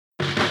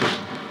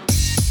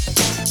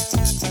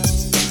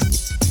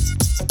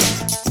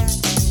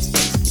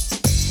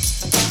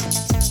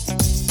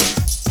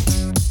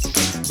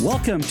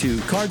Welcome to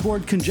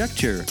Cardboard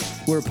Conjecture.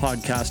 We're a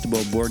podcast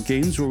about board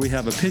games where we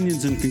have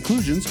opinions and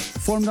conclusions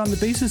formed on the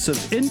basis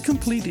of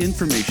incomplete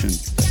information.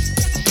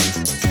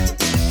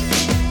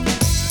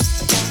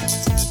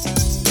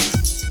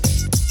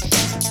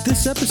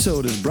 This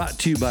episode is brought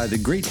to you by the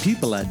great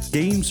people at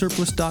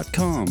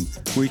GameSurplus.com,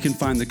 where you can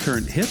find the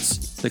current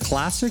hits, the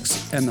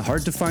classics, and the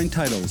hard-to-find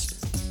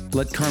titles.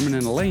 Let Carmen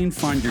and Elaine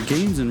find your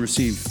games and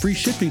receive free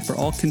shipping for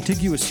all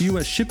contiguous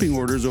U.S. shipping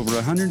orders over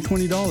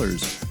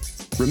 $120.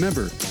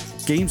 Remember,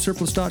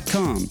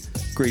 GameSurplus.com.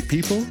 Great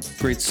people,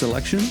 great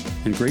selection,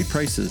 and great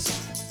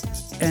prices.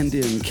 And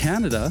in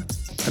Canada,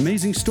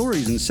 Amazing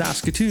Stories in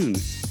Saskatoon.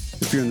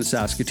 If you're in the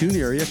Saskatoon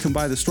area, come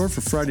by the store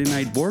for Friday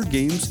night board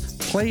games,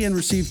 play and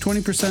receive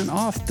 20%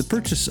 off the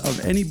purchase of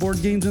any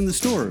board games in the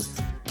store.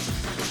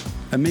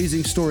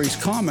 Amazing Stories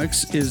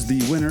Comics is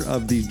the winner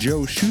of the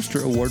Joe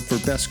Shuster Award for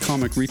Best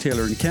Comic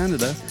Retailer in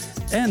Canada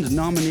and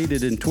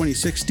nominated in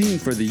 2016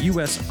 for the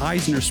U.S.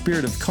 Eisner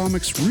Spirit of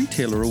Comics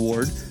Retailer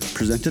Award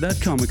presented at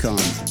Comic-Con.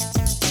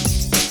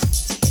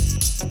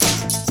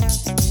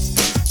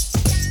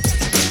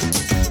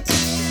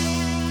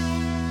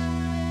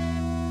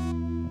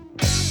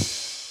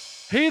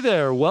 Hey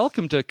there,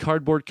 welcome to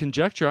Cardboard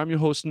Conjecture. I'm your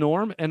host,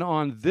 Norm, and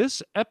on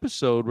this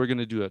episode, we're going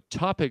to do a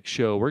topic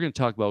show. We're going to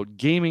talk about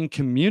gaming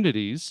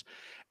communities,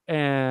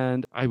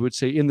 and I would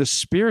say in the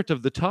spirit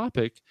of the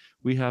topic,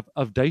 we have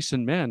Of Dice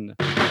and Men.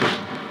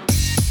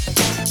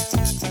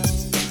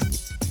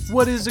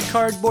 What is a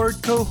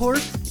cardboard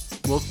cohort?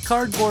 Well,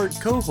 cardboard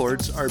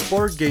cohorts are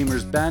board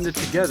gamers banded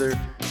together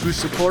who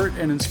support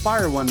and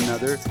inspire one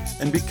another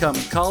and become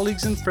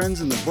colleagues and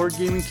friends in the board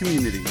gaming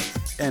community.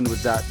 And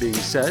with that being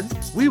said,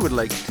 we would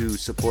like to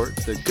support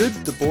the good,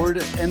 the bored,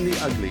 and the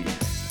ugly.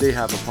 They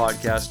have a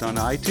podcast on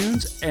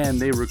iTunes, and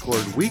they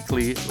record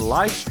weekly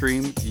live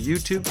stream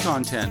YouTube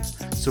content.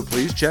 So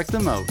please check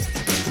them out.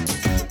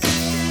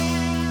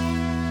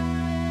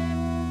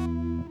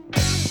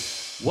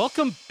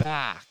 Welcome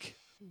back.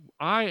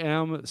 I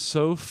am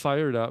so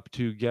fired up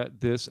to get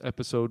this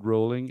episode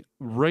rolling.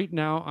 Right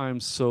now, I'm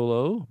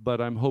solo,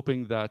 but I'm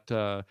hoping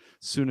that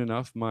soon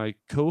enough, my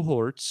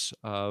cohorts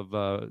of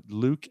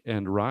Luke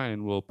and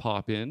Ryan will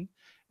pop in.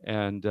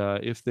 And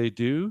if they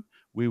do,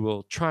 we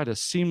will try to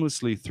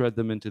seamlessly thread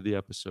them into the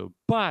episode.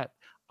 But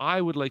I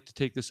would like to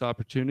take this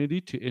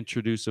opportunity to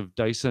introduce Of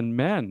Dice and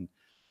Men.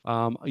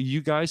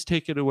 You guys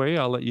take it away.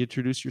 I'll let you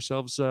introduce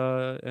yourselves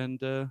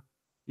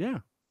yeah.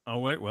 Oh,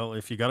 wait. Well,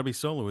 if you got to be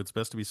solo, it's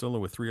best to be solo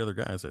with three other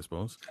guys, I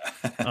suppose.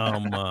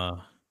 Hi,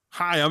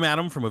 I'm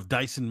Adam from Of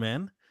Dice and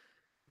Men.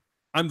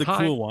 I'm the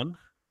cool one.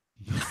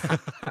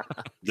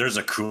 There's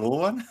a cool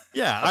one?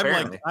 Yeah,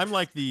 I'm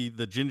like the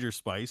Ginger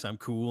Spice. I'm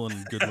cool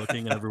and good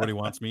looking and everybody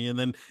wants me. And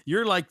then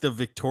you're like the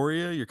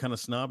Victoria. You're kind of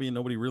snobby and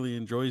nobody really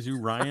enjoys you,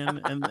 Ryan.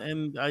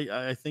 And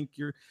I think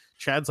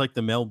Chad's like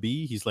the Mel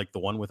B. He's like the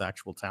one with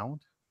actual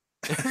talent.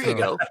 There you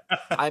go.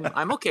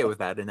 I'm okay with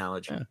that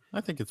analogy. Yeah,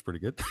 I think it's pretty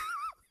good.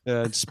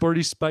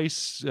 Sporty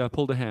Spice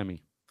pulled a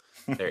hammy.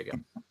 There you go.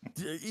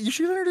 You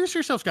should introduce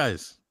yourselves,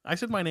 guys. I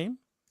said my name.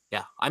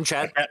 Yeah, I'm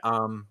Chad.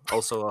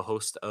 Also a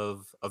host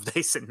of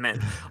Dice and Men.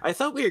 I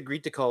thought we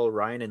agreed to call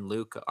Ryan and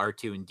Luke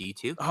R2 and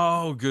D2.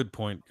 Oh, good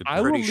point. Good point.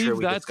 I will leave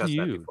that to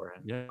you.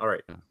 Yeah. All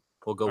right,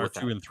 we'll go with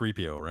that. R2 and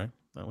 3PO, right?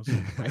 That was.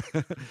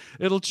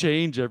 It'll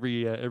change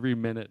every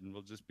minute, and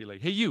we'll just be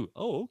like, "Hey, you."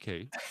 Oh,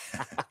 okay.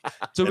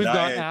 So we've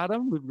got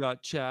Adam, we've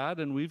got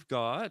Chad, and we've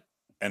got.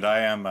 And I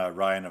am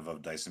Ryan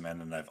of Dice and Men,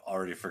 and I've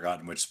already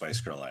forgotten which Spice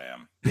Girl I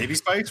am. Baby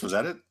Spice, was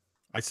that it?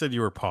 I said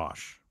you were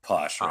Posh.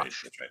 Posh, right?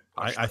 That's right.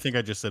 Posh. I think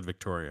I just said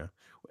Victoria.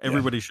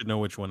 Everybody should know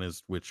which one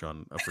is which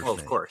on a first name.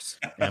 Of course.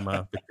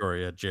 Emma,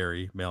 Victoria,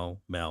 Jerry,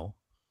 Mel.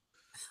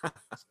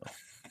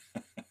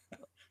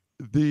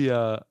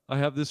 I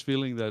have this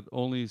feeling that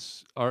only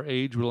our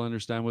age will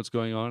understand what's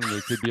going on, and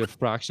there could be a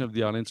fraction of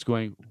the audience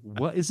going,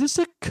 "What is this,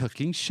 a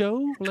cooking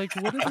show? Like,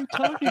 what are they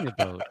talking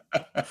about?"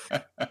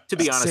 To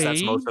be honest,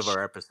 that's most of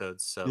our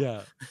episodes. So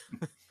yeah,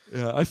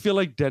 I feel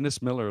like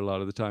Dennis Miller a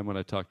lot of the time when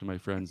I talk to my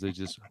friends. They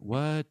just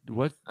what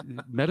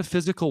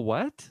metaphysical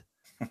what?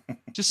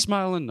 Just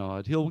smile and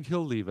nod. He'll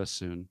leave us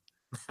soon.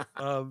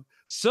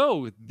 So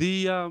we've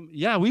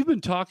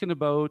been talking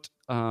about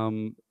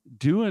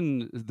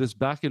doing this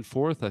back and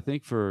forth. I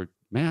think to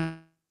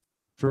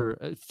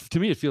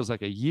me it feels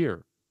like a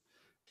year.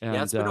 And,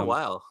 yeah, it's been a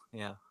while.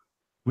 Yeah,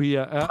 we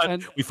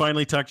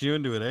finally tucked you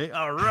into it, eh?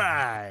 All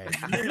right,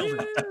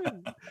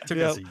 took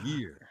us a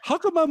year. How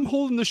come I'm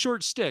holding the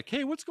short stick?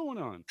 Hey, what's going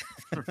on?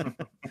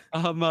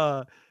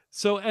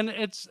 So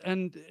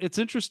it's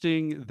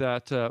interesting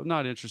that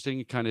not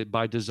interesting, kind of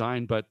by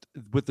design, but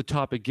with the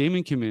topic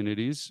gaming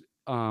communities.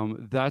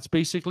 That's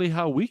basically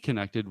how we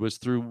connected, was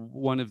through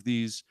one of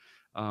these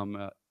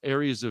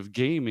areas of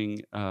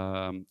gaming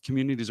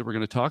communities that we're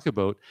going to talk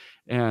about.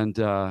 And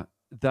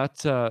that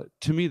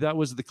to me, that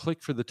was the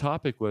click for the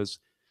topic. Was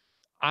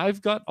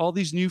I've got all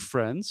these new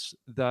friends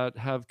that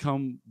have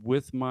come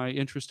with my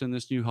interest in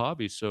this new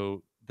hobby.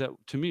 So that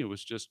to me, it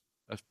was just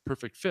a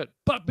perfect fit.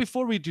 But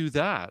before we do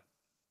that,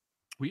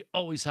 we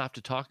always have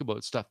to talk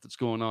about stuff that's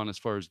going on as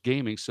far as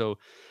gaming. So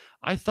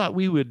I thought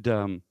we would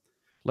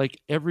like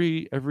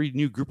every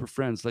new group of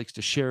friends likes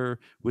to share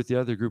with the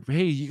other group,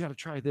 hey, you got to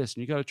try this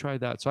and you got to try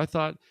that. So I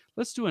thought,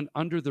 let's do an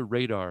under the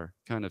radar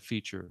kind of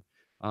feature.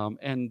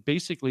 And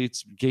basically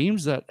it's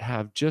games that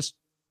have just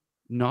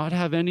not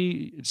have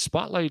any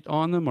spotlight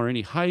on them or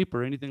any hype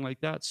or anything like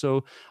that.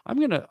 So I'm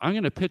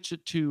gonna pitch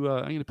it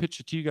to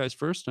you guys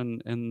first,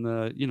 and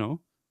you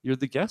know, you're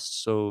the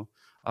guests, so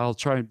I'll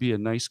try and be a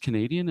nice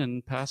Canadian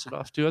and pass it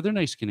off to other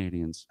nice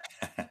Canadians.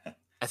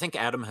 I think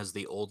Adam has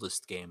the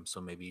oldest game,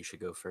 so maybe you should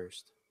go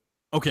first.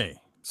 Okay,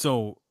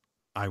 so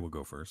I will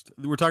go first.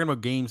 We're talking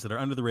about games that are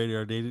under the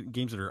radar,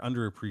 games that are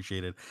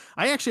underappreciated.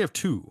 I actually have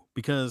two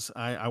because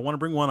I want to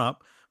bring one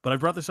up, but I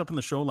brought this up in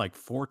the show like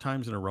 4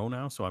 times in a row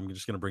now, so I'm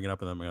just going to bring it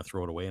up and then I'm going to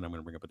throw it away and I'm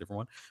going to bring up a different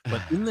one.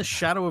 But In the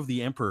Shadow of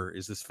the Emperor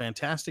is this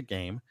fantastic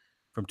game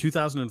from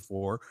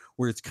 2004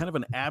 where it's kind of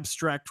an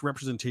abstract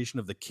representation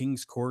of the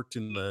king's court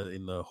in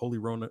the Holy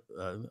Roman.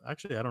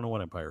 Actually, I don't know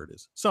what empire it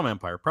is. Some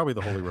empire, probably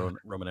the Holy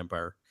Roman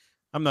Empire.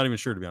 I'm not even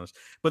sure, to be honest.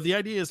 But the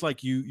idea is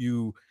like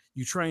you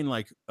try and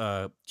like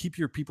keep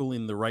your people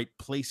in the right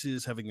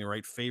places, having the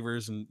right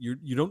favors, and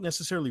you don't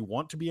necessarily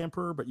want to be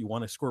emperor, but you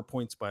want to score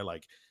points by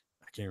like,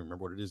 I can't even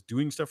remember what it is,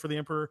 doing stuff for the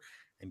emperor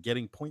and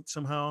getting points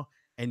somehow.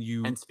 And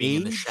you being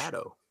in the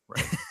shadow,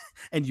 right?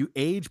 And you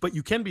age, but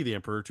you can be the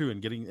emperor too,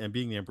 and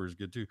being the emperor is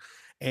good too.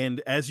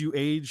 And as you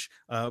age,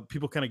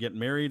 people kind of get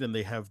married and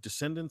they have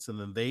descendants, and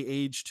then they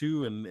age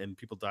too, and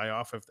people die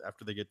off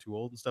after they get too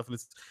old and stuff. And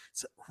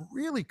it's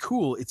really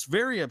cool. It's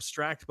very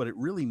abstract, but it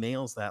really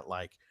nails that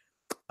like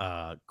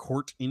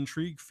court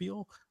intrigue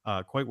feel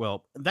quite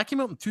well. That came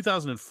out in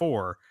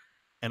 2004.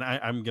 And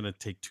I'm going to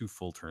take 2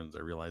 full turns, I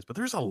realize. But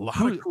there's a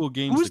lot of cool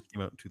games that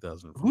came out in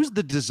 2004. Who's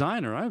the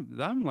designer?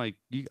 I'm like,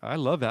 I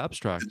love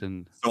abstract.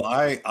 And so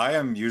I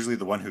am usually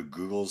the one who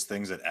Googles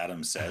things that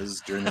Adam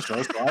says during the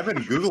show. So I've been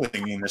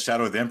Googling in the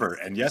Shadow of the Emperor.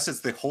 And yes,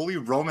 it's the Holy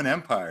Roman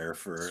Empire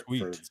for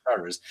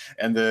starters.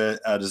 And the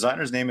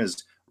designer's name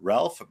is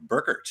Ralph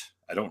Burkert.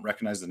 I don't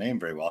recognize the name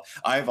very well.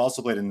 I've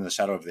also played in the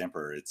Shadow of the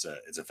Emperor. It's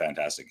a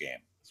fantastic game.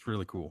 It's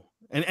really cool.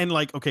 And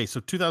like, okay, so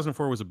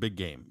 2004 was a big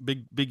game,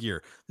 big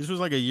year. This was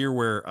like a year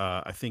where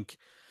I think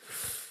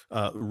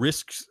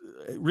Risk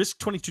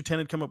 2210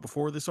 had come out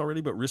before this already,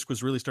 but Risk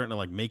was really starting to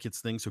like make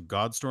its thing. So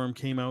Godstorm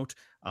came out.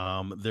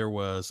 There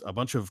was a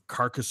bunch of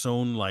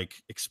Carcassonne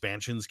like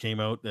expansions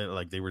came out that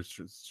like they were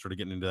sort of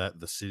getting into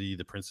that, the city,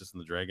 the princess and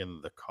the dragon,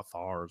 the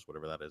Cathars,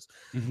 whatever that is.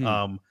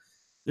 Mhm.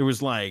 There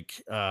was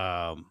like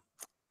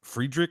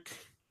Friedrich,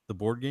 the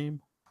board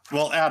game.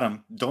 Well,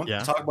 Adam, don't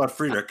talk about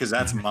Friedrich because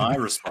that's my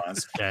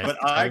response. Okay.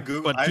 But I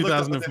Googled. But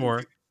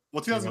 2004.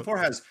 Well, 2004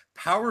 has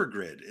Power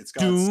Grid. It's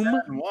got Doom.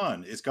 San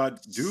Juan. It's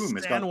got Doom.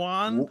 It's got San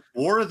Juan.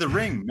 War of the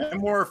Ring.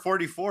 Memoir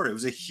 44. It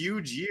was a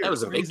huge year. That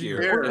was a big year.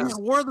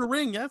 War of the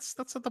Ring. That's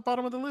at the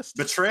bottom of the list.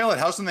 Betrayal at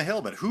House on the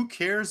Hill. But who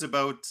cares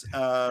about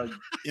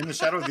In the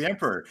Shadow of the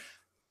Emperor?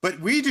 But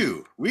we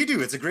do.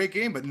 It's a great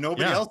game, but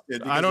nobody else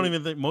did. I don't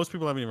even think most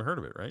people haven't even heard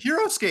of it, right?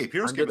 HeroScape.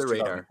 Under the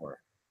radar.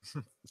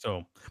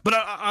 So, but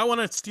I want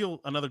to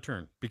steal another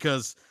turn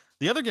because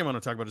the other game I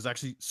want to talk about is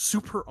actually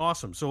super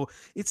awesome. So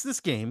it's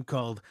this game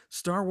called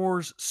Star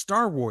Wars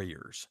Star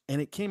Warriors, and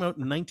it came out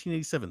in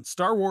 1987.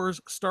 Star Wars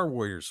Star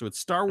Warriors. So it's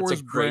Star Wars.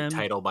 That's a great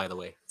title, by the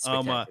way.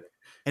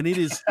 And it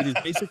is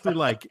basically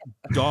like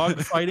dog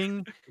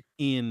fighting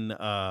in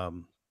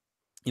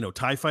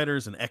TIE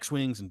fighters and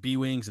X-wings and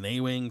B-wings and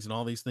A-wings and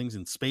all these things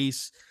in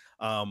space.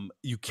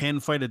 You can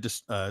fight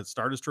a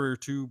Star Destroyer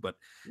too, but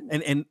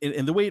and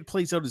the way it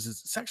plays out is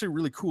it's actually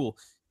really cool.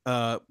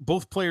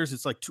 Both players,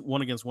 it's like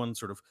 1 against 1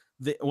 sort of.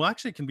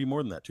 Actually, it can be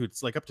more than that too.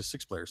 It's like up to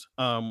 6 players,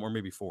 or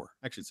maybe 4.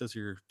 Actually, it says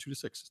here 2 to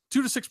 6.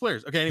 2 to 6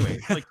 players. Okay, anyway,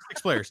 it's like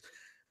 6 players.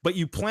 But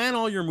you plan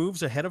all your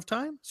moves ahead of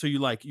time. So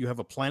you have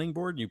a planning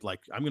board, and you like,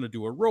 I'm going to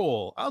do a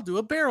roll. I'll do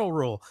a barrel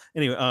roll.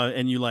 Anyway,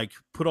 and you like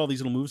put all these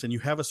little moves, and you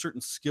have a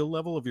certain skill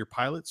level of your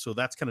pilot. So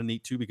that's kind of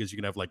neat too, because you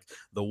can have like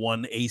the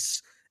one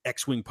ace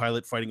X-wing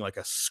pilot fighting like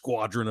a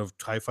squadron of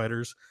TIE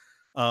fighters.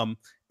 And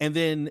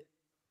then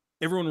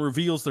everyone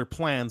reveals their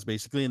plans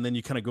basically. And then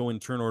you kind of go in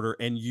turn order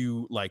and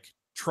you like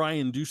try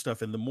and do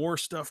stuff. And the more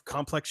stuff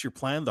complex your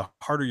plan, the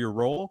harder your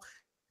roll.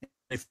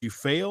 If you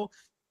fail,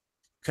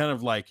 kind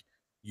of like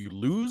you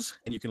lose,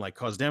 and you can like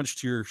cause damage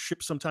to your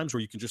ship sometimes, or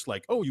you can just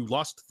like, oh, you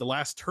lost the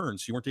last turn.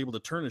 So you weren't able to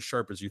turn as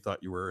sharp as you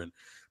thought you were, and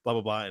blah,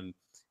 blah, blah. And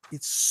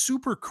it's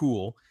super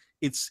cool.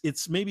 It's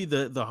maybe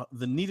the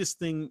neatest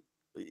thing.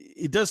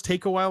 It does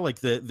take a while, like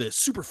the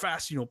super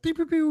fast, pew,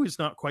 pew, pew is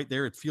not quite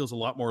there. It feels a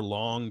lot more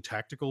long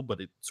tactical,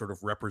 but it sort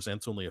of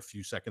represents only a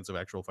few seconds of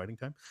actual fighting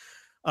time.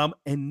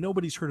 And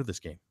nobody's heard of this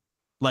game,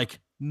 like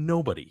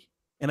nobody.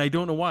 And I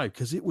don't know why,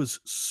 because it was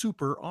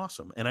super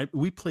awesome. And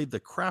we played the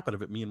crap out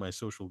of it, me and my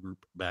social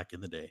group back in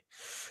the day.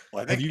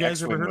 Well, have you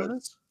guys ever heard of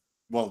this?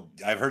 Well,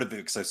 I've heard of it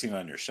because I've seen it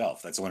on your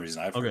shelf. That's the only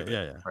reason I've heard of it.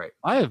 Yeah. Right.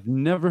 I have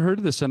never heard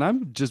of this, and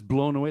I'm just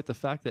blown away at the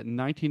fact that in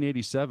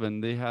 1987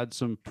 they had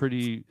some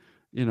pretty,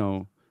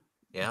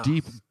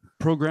 deep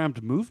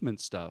programmed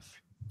movement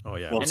stuff. Oh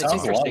yeah. Well, and it's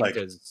interesting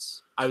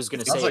because I was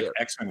going to say like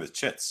X-Men with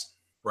chits.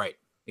 Right.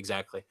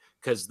 Exactly.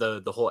 because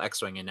the whole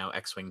X-Wing and now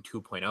X-Wing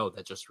 2.0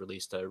 that just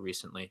released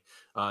recently,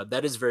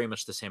 that is very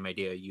much the same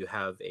idea. You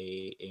have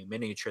a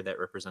miniature that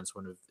represents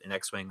one of an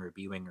X-Wing or a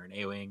B-Wing or an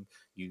A-Wing.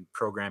 You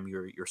program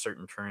your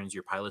certain turns.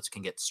 Your pilots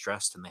can get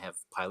stressed, and they have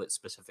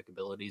pilot-specific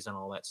abilities and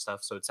all that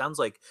stuff. So it sounds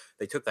like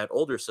they took that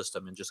older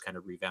system and just kind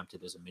of revamped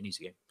it as a minis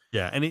game.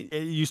 Yeah, and it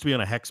used to be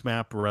on a hex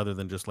map rather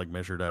than just like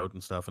measured out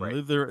and stuff. And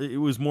Right. it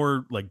was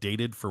more like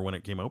dated for when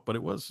it came out, but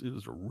it was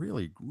a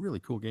really, really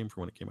cool game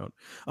for when it came out.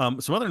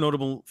 Some other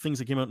notable things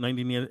that came out in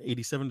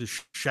 1987 to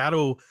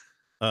shadow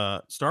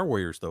Star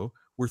Warriors, though,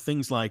 were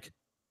things like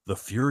The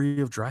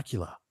Fury of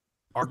Dracula,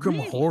 Arkham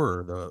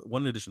Horror, the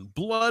 1 edition,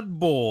 Blood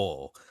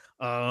Bowl.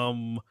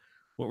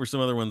 What were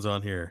some other ones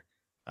on here?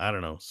 I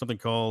don't know, something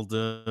called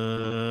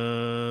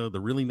the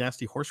really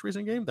nasty horse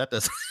racing game. That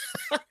does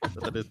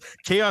that is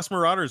Chaos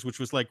Marauders, which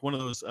was like one of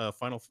those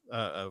Final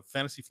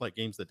Fantasy Flight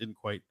games that didn't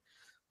quite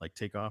like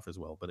take off as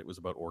well, but it was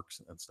about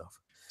orcs and stuff.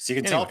 So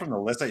you can tell from the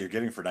list that you're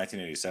getting for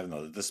 1987,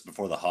 though, that this is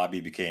before the hobby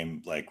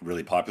became like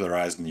really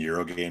popularized and the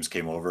Euro games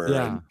came over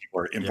and people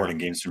were importing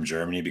games from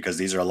Germany, because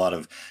these are a lot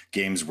of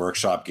Games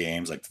Workshop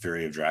games like the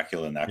Fury of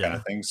Dracula and that kind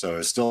of thing. So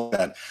it's still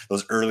that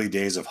those early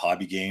days of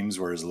hobby games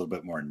where it's a little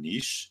bit more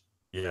niche.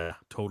 Yeah,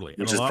 totally.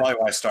 Which is probably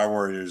why Star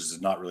Warriors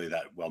is not really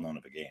that well known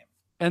of a game.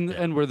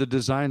 And where the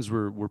designs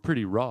were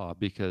pretty raw,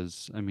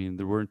 because I mean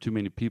there weren't too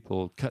many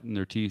people cutting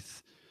their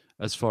teeth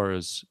as far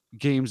as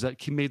games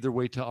that made their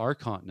way to our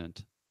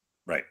continent.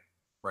 Right.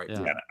 Yeah.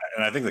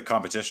 And I think the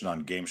competition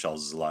on game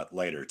shelves is a lot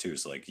lighter too.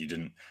 So like you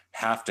didn't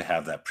have to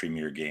have that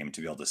premier game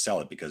to be able to sell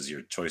it, because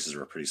your choices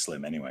were pretty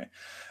slim anyway.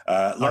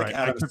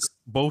 I took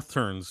both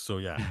turns, so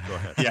yeah, go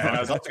ahead. Yeah, and I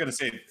was also going to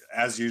say,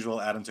 as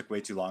usual, Adam took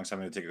way too long, so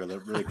I'm going to take a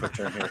really quick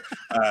turn here.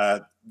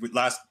 I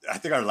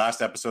think our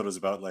last episode was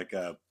about like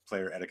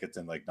player etiquette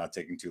and like not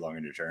taking too long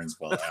in your turns.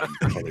 Well, Adam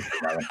totally did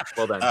that one.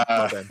 Well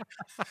done.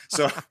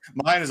 So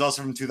mine is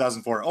also from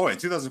 2004. Oh, in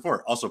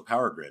 2004, also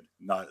Power Grid,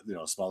 not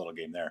a small little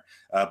game there,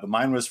 but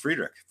mine was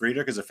Friedrich.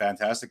 Friedrich is a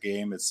fantastic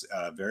game. It's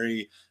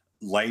very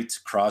light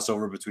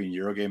crossover between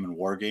Eurogame and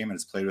Wargame, and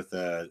it's played with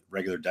a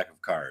regular deck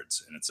of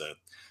cards, and it's a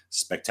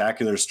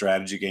spectacular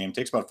strategy game. It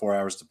takes about 4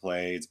 hours to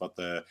play. It's about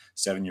the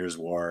 7 Years'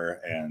 War,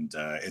 and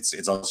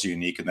it's also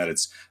unique in that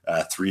it's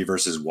 3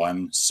 versus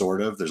 1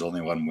 sort of. There's only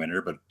one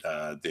winner, but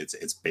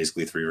it's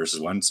basically 3 versus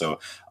 1.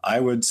 So I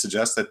would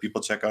suggest that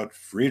people check out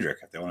Friedrich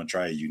if they want to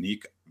try a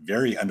unique,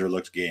 very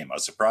underlooked game. I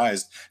was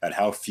surprised at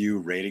how few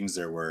ratings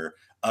there were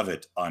of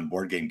it on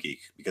Board Game Geek,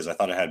 because I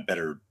thought it had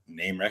better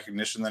name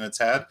recognition than it's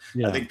had.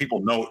 Yeah. I think people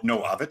know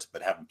of it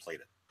but haven't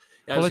played it.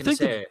 Yeah, I think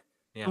go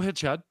ahead,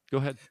 Chad. Go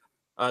ahead.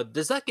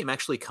 Does that game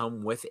actually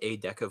come with a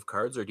deck of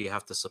cards, or do you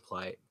have to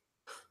supply it?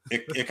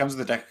 It comes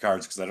with a deck of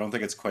cards, because I don't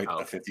think it's quite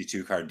a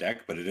 52 card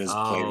deck, but it is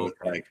played with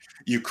like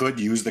you could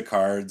use the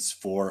cards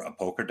for a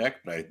poker deck,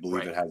 but I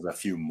believe it has a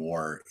few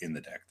more in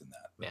the deck than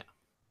that. Yeah.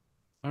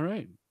 All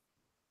right.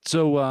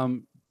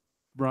 So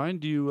Brian,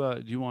 do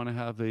you want to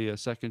have a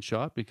second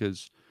shot,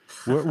 because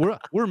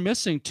we're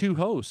missing 2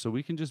 hosts, so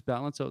we can just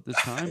balance out this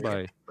time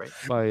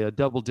by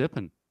double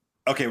dipping.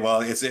 Okay,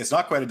 well, it's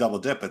not quite a double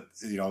dip, but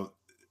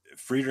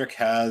Friedrich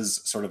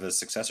has sort of a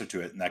successor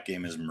to it, and that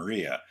game is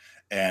Maria.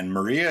 And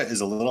Maria is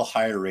a little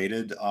higher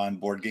rated on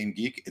Board Game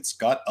Geek. It's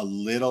got a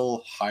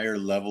little higher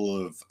level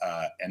of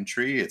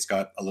entry. It's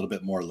got a little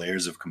bit more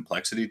layers of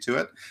complexity to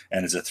it.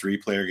 And it's a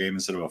 3-player game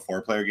instead of a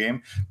 4-player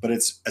game. But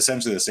it's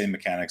essentially the same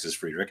mechanics as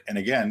Friedrich. And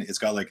again, it's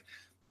got like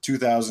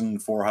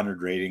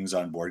 2,400 ratings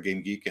on Board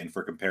Game Geek. And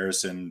for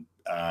comparison,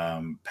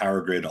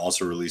 Power Grid,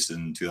 also released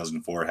in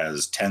 2004,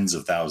 has tens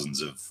of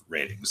thousands of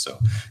ratings. So,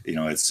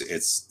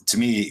 it's to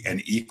me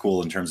an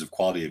equal in terms of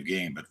quality of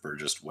game, but for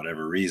just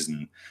whatever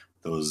reason,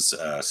 those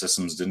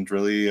systems didn't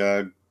really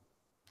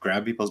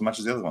grab people as much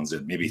as the other ones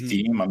did. Maybe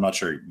theme, I'm not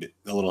sure,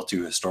 a little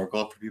too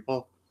historical for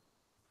people.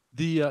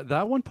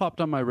 That one popped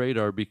on my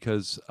radar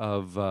because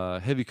of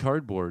Heavy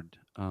Cardboard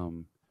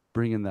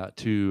bringing that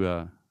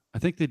to. I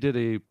think they did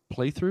a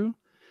playthrough,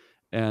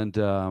 and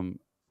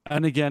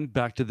again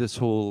back to this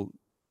whole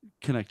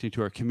connecting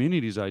to our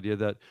community's idea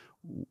that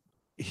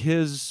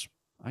his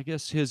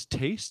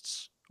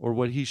tastes, or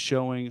what he's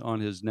showing on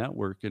his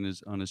network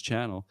and on his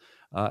channel,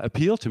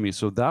 appeal to me.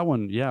 So that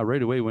one,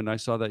 right away when I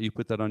saw that you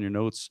put that on your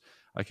notes,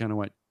 I kind of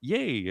went,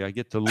 yay, I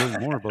get to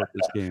learn more about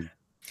this game.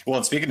 Well,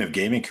 and speaking of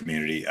gaming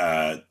community,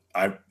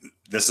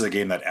 this is a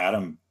game that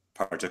Adam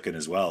partook in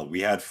as well.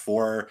 We had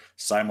 4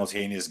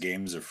 simultaneous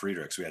games of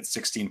Friedrich. So we had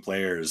 16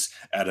 players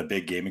at a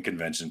big gaming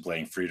convention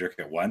playing Friedrich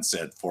at once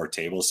at 4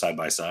 tables side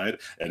by side,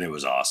 and it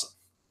was awesome.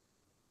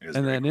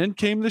 And then in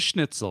came the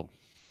schnitzel.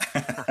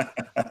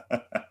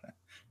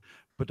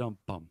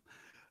 Ba-dum-bum.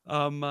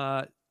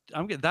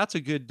 That's a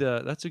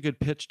good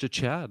pitch to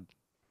Chad.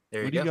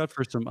 What do you got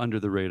for some under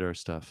the radar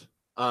stuff?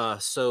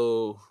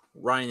 So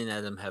Ryan and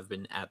Adam have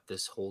been at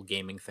this whole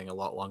gaming thing a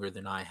lot longer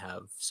than I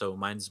have. So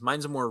mine's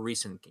a more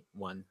recent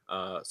one.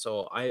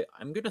 So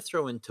I'm gonna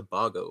throw in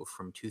Tobago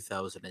from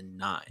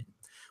 2009,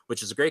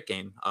 which is a great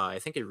game. I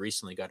think it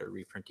recently got a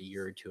reprint a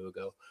year or two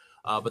ago.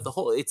 But the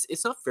whole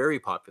it's not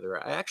very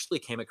popular. I actually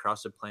came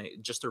across it playing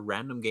just a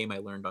random game I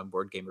learned on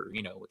Board Game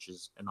Arena, which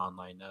is an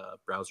online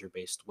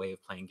browser-based way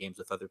of playing games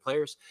with other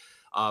players.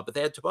 But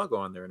they had Tobago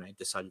on there, and I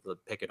decided to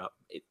pick it up.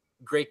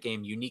 Great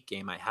game, unique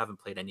game. I haven't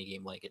played any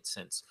game like it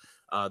since.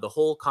 The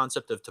whole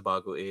concept of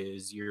Tobago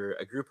is you're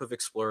a group of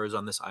explorers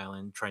on this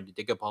island trying to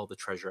dig up all the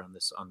treasure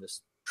on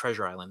this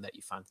treasure island that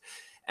you found.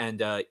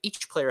 And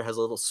each player has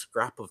a little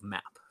scrap of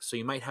map. So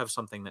you might have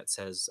something that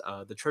says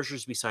the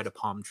treasure's beside a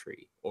palm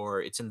tree,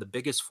 or it's in the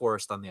biggest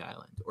forest on the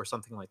island, or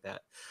something like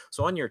that.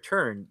 So on your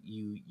turn,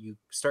 you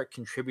start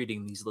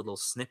contributing these little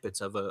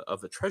snippets of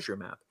a treasure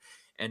map,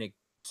 and it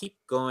keep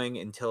going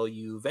until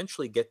you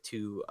eventually get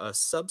to a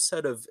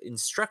subset of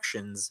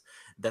instructions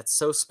that's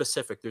so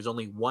specific there's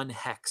only one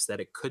hex that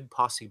it could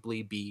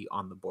possibly be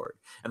on the board,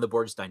 and the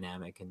board's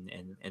dynamic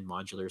and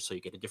modular, so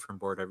you get a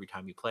different board every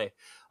time you play.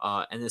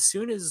 And as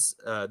soon as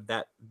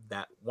that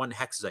one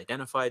hex is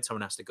identified,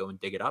 someone has to go and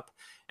dig it up,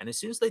 and as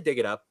soon as they dig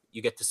it up,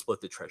 you get to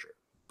split the treasure.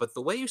 But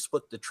the way you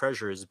split the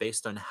treasure is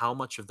based on how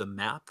much of the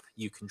map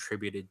you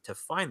contributed to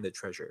find the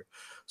treasure.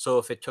 So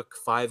if it took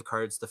 5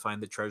 cards to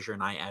find the treasure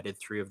and I added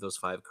 3 of those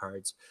 5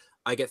 cards,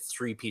 I get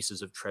 3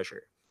 pieces of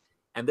treasure.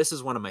 And this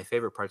is one of my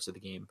favorite parts of the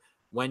game.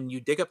 When you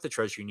dig up the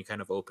treasure and you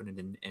kind of open it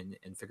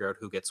and figure out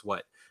who gets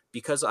what,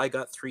 because I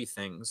got 3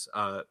 things,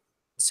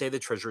 say the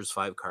treasure is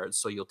 5 cards,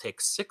 so you'll take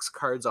 6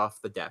 cards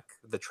off the deck,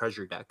 the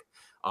treasure deck.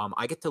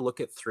 I get to look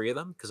at 3 of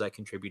them because I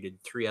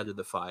contributed 3 out of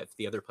the 5.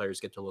 The other players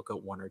get to look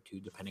at 1 or 2,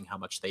 depending how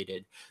much they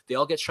did. They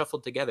all get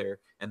shuffled together,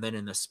 and then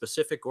in a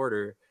specific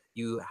order,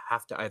 you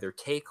have to either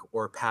take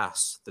or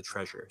pass the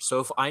treasure.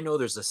 So if I know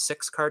there's a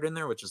 6 card in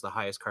there, which is the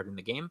highest card in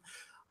the game,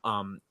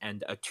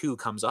 and a 2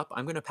 comes up,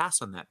 I'm going to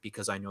pass on that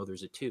because I know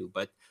there's a 2.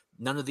 But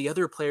none of the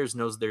other players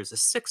knows there's a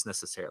 6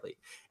 necessarily.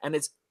 And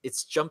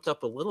it's jumped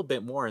up a little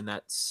bit more in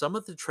that some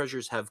of the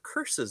treasures have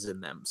curses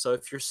in them. So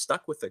if you're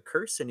stuck with a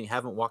curse and you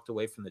haven't walked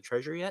away from the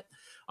treasure yet,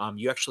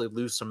 you actually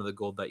lose some of the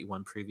gold that you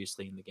won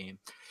previously in the game.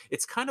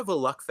 It's kind of a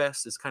luck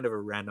fest. It's kind of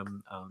a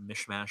random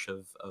mishmash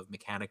of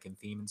mechanic and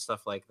theme and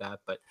stuff like that.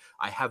 But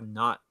I have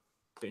not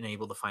been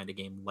able to find a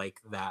game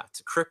like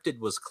that. Cryptid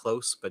was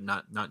close, but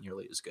not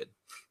nearly as good.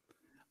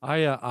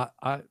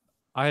 I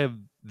have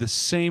the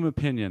same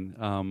opinion.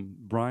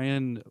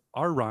 Ryan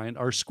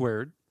R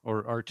squared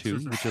or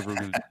R2, whichever we're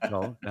going to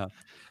call it.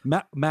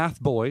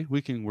 Math Boy,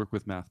 we can work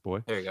with Math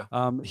Boy. There you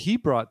go. He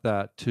brought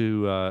that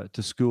to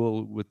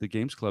school with the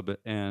Games Club,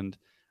 and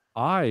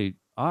I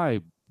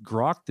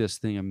grokked this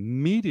thing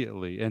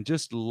immediately and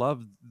just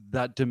loved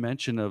that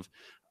dimension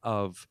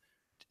of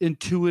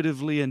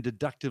intuitively and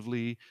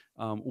deductively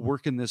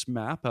working this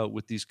map out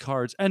with these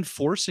cards and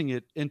forcing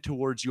it in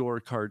towards your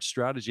card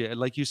strategy. And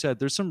like you said,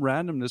 there's some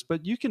randomness,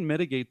 but you can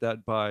mitigate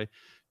that by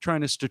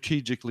trying to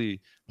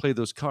strategically play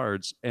those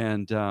cards.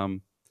 And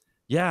when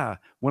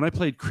I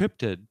played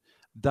Cryptid,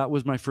 that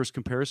was my first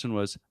comparison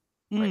was,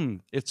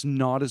 it's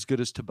not as good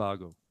as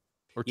Tobago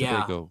or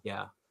Tobago.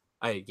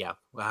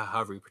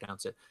 However you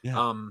pronounce it.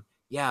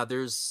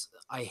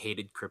 I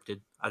hated Cryptid.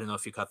 I don't know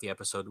if you caught the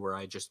episode where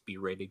I just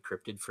berated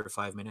Cryptid for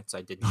 5 minutes.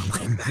 I did not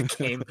like that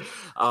game.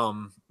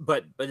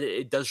 But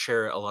it does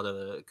share a lot of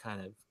the kind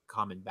of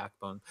common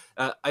backbone.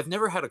 I've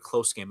never had a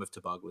close game of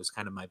Tobago is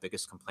kind of my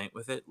biggest complaint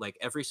with it. Like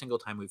every single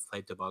time we've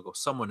played Tobago,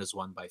 someone has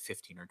won by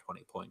 15 or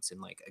 20 points in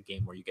like a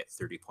game where you get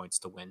 30 points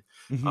to win.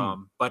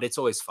 But it's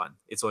always fun.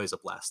 It's always a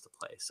blast to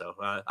play. So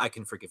I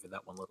can forgive it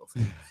that one little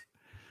thing.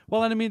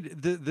 Well, and I mean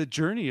the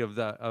journey of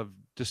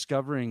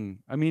discovering.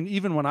 I mean,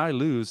 even when I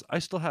lose, I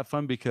still have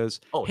fun because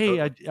totally.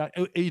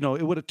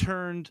 It would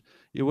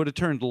have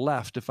turned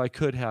left if I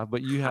could have,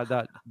 but you had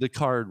the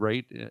card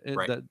right.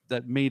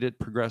 That made it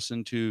progress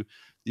into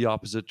the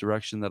opposite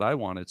direction that I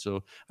wanted.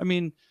 So I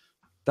mean,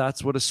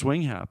 that's what a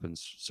swing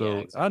happens. So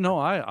exactly. I know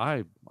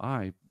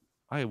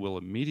I will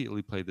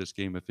immediately play this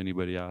game if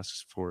anybody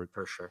asks for it.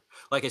 For sure.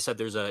 Like I said,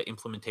 there's an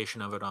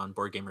implementation of it on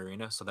Board Game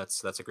Arena, so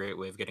that's a great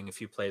way of getting a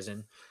few plays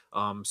in.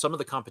 Some of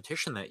the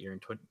competition that year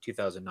in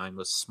 2009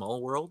 was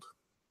Small World.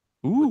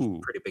 Ooh,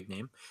 pretty big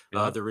name.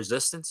 Yeah. The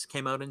Resistance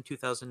came out in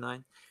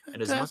 2009,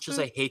 and as much as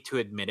I hate to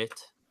admit it,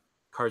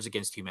 Cards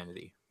Against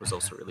Humanity was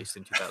also released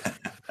in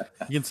 2009.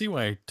 You can see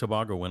why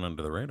Tobago went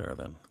under the radar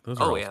then.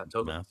 Totally.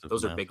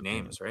 Those are big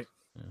names, right?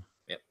 Yeah.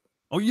 Yep.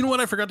 Oh, you know what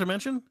I forgot to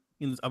mention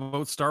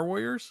about Star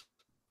Warriors?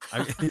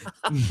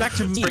 Back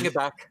to me. Bring it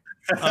back.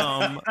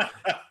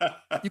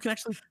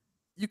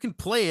 You can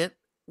play it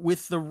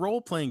with the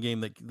role-playing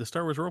game the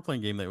Star Wars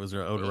role-playing game that was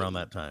out around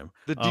that time.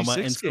 The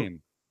D6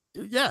 game.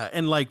 Yeah,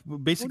 and like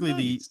basically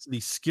the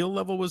skill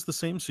level was the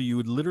same, so you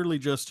would literally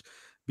just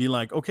be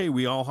like, okay,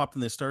 we all hopped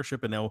in this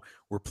starship and now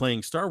we're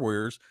playing Star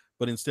Warriors,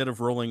 but instead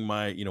of rolling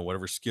my,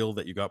 whatever skill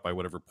that you got by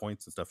whatever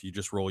points and stuff, you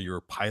just roll your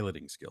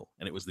piloting skill,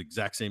 and it was the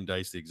exact same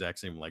dice, the exact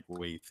same like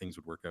way things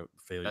would work out.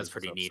 That's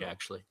pretty neat,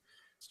 actually.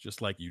 It's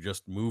just like you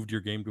just moved your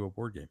game to a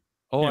board game.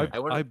 Oh,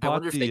 anyway, I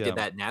wonder if they did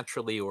that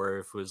naturally or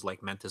if it was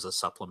like meant as a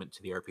supplement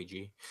to the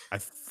RPG. I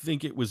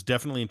think it was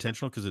definitely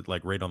intentional because it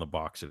like right on the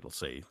box it'll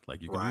say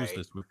like you can use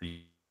this with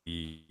the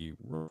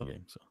role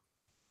game. So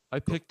I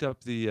picked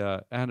up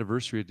the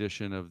anniversary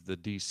edition of the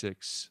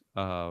D6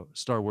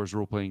 Star Wars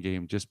role-playing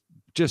game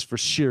just for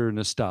sheer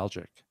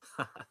nostalgic.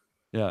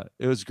 Yeah,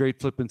 it was great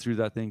flipping through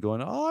that thing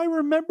going, oh, I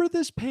remember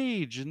this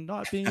page and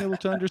not being able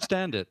to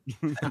understand it.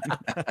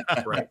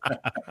 Right.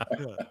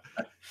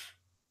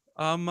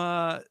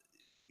 Yeah.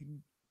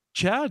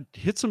 Chad,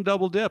 hit some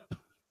double dip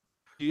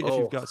if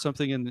you've got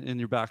something in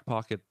your back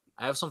pocket.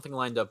 I have something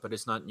lined up, but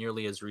it's not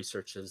nearly as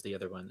researched as the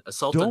other one.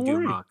 Assault Don't on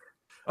worry. Doomrock.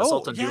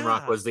 Assault on yeah.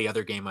 Doomrock was the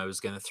other game I was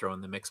going to throw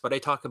in the mix, but I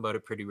talk about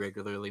it pretty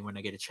regularly when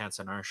I get a chance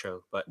on our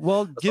show. But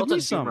Well, give Assault me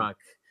on some. Doomrock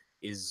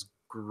is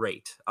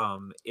great.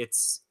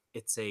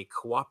 It's a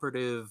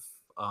cooperative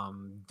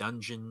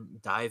dungeon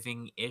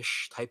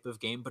diving-ish type of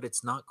game, but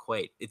it's not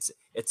quite. It's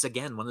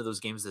again one of those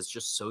games that's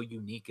just so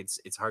unique.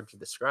 It's hard to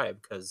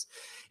describe because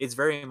it's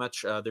very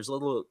much there's a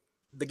little.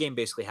 The game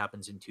basically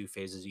happens in 2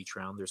 phases each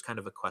round. There's kind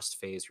of a quest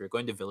phase where you're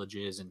going to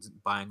villages and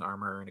buying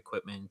armor and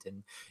equipment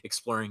and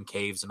exploring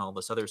caves and all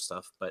this other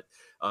stuff. But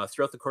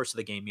throughout the course of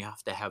the game, you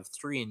have to have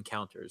 3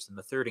 encounters. And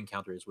the third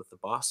encounter is with the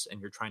boss, and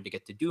you're trying to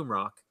get to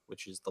Doomrock,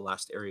 which is the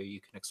last area you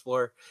can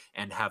explore,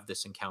 and have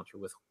this encounter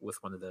with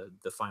one of the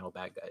final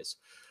bad guys.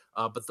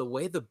 But the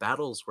way the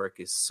battles work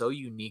is so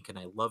unique, and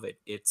I love it.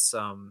 It's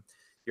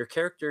your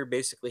character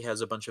basically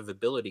has a bunch of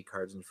ability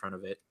cards in front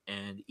of it,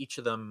 and each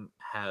of them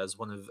has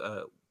one of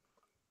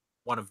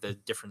the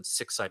different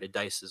 6-sided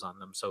dices on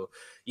them. So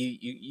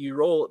you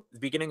roll at the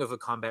beginning of a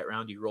combat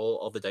round, you roll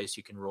all the dice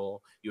you can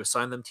roll, you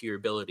assign them to your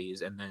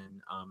abilities, and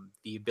then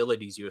the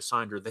abilities you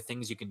assigned are the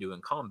things you can do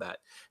in combat.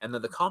 And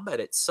then the combat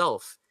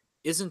itself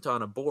isn't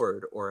on a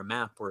board or a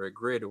map or a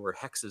grid or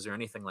hexes or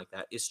anything like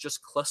that. It's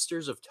just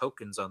clusters of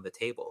tokens on the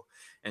table.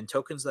 And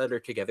tokens that are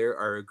together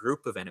are a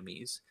group of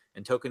enemies,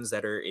 and tokens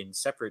that are in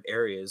separate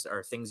areas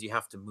are things you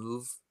have to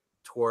move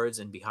towards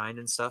and behind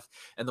and stuff.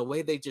 And the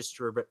way they just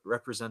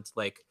represent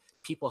like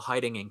people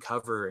hiding in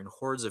cover and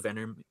hordes of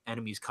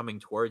enemies coming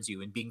towards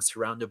you and being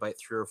surrounded by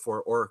 3 or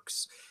 4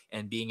 orcs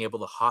and being able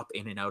to hop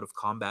in and out of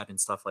combat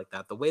and stuff like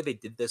that. The way they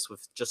did this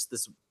with just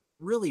this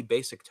really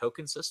basic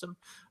token system,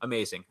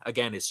 amazing.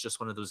 Again, it's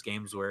just one of those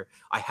games where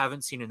I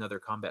haven't seen another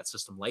combat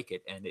system like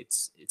it, and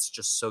it's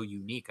just so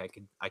unique.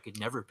 I could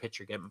never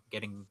picture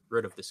getting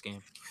rid of this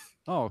game.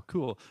 Oh,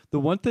 cool. The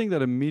one thing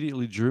that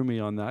immediately drew me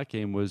on that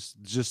game was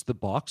just the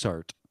box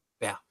art.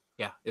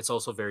 Yeah, it's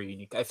also very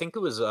unique. I think it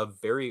was a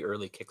very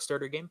early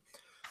Kickstarter game.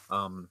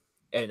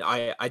 And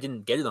I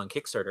didn't get it on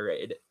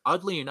Kickstarter.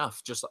 Oddly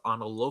enough, just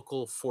on a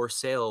local for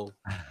sale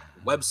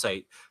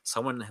website,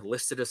 someone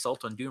listed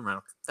Assault on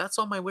Doomrock. That's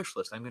on my wish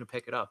list. I'm going to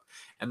pick it up.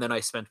 And then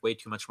I spent way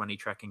too much money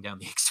tracking down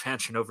the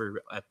expansion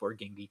over at Board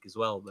Game Geek as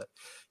well. But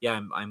yeah,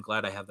 I'm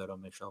glad I have that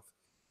on my shelf.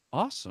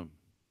 Awesome.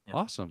 Yeah.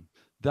 Awesome.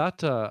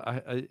 That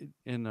I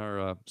in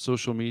our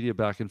social media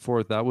back and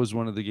forth, that was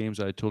one of the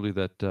games I told you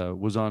that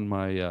was on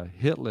my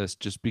hit list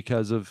just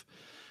because of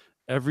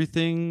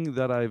everything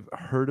that I've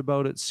heard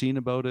about it, seen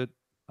about it,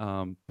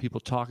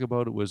 people talk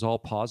about it was all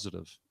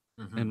positive.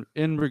 Mhm. And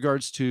in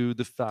regards to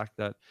the fact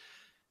that,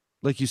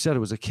 like you said, it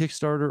was a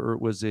Kickstarter or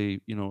it was a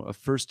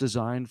first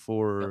design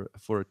for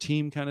a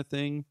team kind of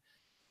thing,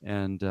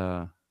 and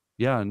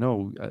yeah,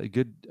 no, a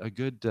good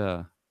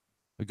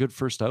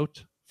first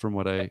out from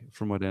what I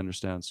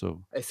understand.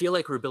 So I feel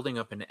like we're building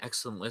up an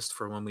excellent list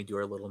for when we do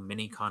our little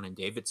mini con in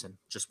Davidson.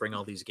 Just bring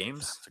all these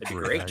games. It'd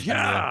be great.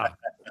 yeah,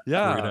 great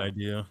yeah.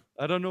 idea.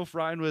 I don't know if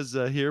Ryan was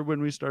here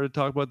when we started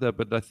talking about that,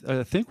 but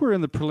I think we're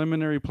in the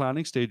preliminary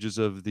planning stages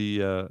of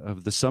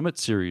the Summit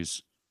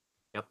series.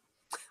 Yep.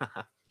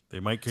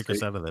 They might kick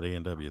us out of that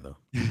A&W though.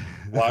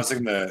 Well, I was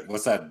thinking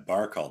what's that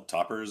bar called?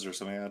 Toppers or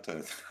something like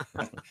that?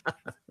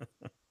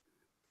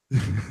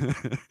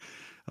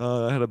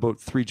 I had about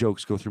 3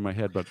 jokes go through my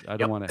head, but I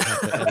don't want to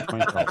have to edit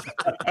myself.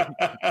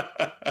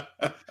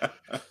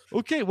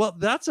 Okay, well,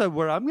 that's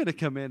where I'm going to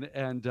come in,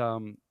 and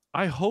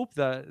I hope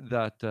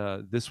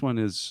that this one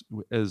is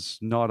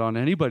not on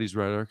anybody's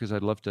radar because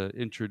I'd love to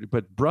introduce.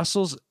 But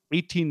Brussels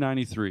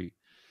 1893,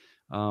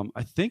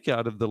 I think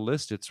out of the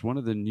list, it's one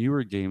of the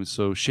newer games,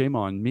 so shame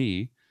on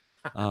me.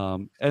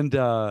 And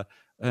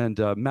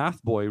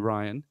Math Boy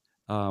Ryan,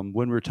 when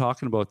we were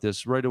talking about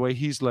this right away,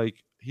 he's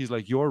like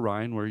your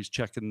Ryan, where he's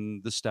checking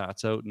the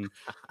stats out, and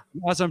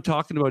as I'm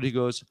talking about it, he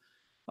goes,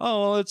 "Oh,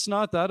 well, it's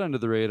not that under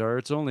the radar.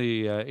 It's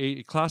only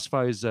it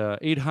classifies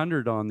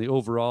 800 on the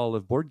overall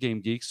of Board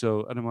Game Geek."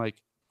 So, and I'm like,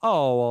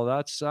 "Oh, well,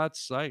 that's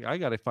I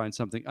got to find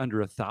something under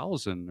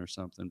 1,000 or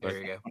something." But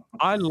There you go.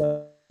 I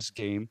love this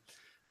game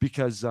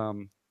because I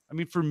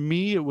mean, for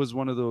me, it was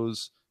one of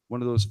those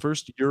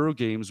first Euro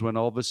games when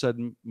all of a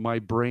sudden my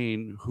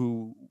brain,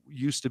 who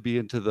used to be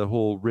into the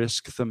whole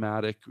Risk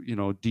thematic,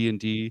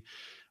 D&D,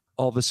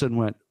 all of a sudden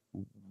went,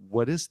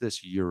 "What is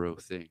this Euro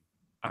thing?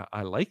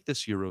 I like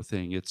this Euro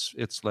thing.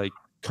 It's like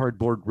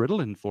cardboard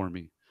Ritalin for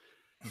me."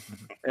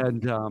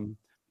 And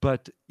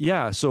but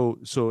yeah, so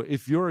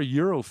if you're a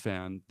Euro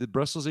fan, the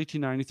Brussels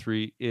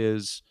 1893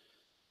 is,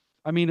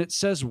 I mean, it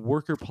says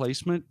worker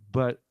placement,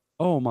 but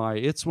oh my,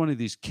 it's one of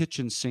these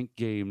kitchen sink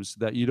games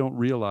that you don't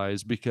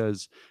realize,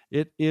 because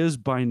it is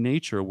by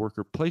nature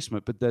worker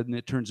placement, but then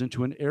it turns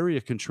into an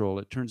area control.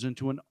 It turns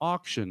into an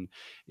auction.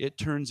 It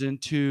turns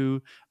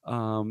into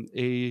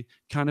a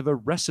kind of a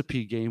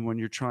recipe game when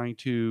you're trying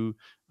to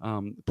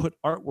put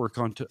artwork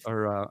onto,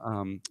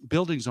 or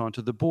buildings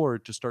onto the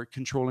board to start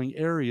controlling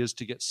areas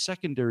to get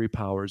secondary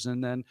powers.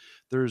 And then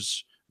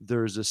there's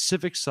a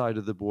civic side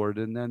of the board,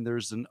 and then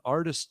there's an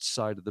artist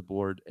side of the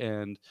board.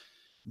 And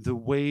the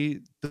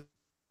way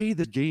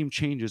the game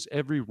changes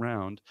every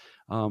round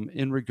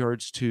in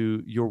regards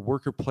to your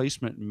worker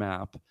placement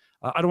map.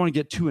 I don't want to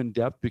get too in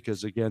depth,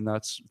 because again,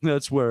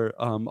 that's where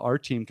our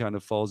team kind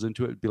of falls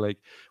into it. It'd be like,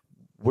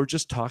 we're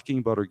just talking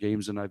about our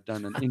games, and I've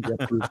done an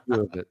in-depth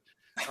review of it.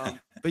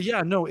 But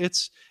yeah, no,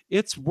 it's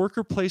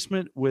worker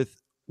placement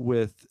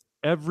with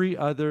every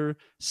other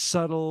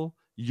subtle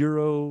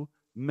Euro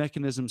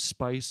mechanism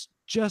spice,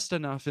 just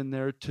enough in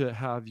there to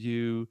have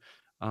you,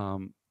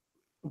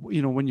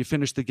 when you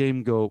finish the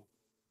game, go,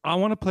 I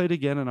want to play it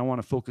again, and I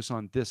want to focus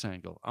on this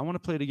angle. I want to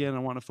play it again, and I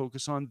want to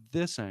focus on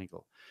this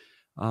angle.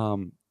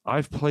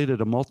 I've played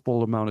it a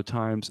multiple amount of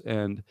times,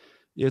 and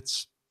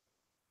it's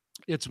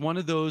one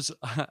of those,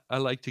 I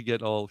like to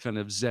get all kind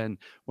of zen,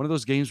 one of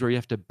those games where you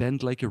have to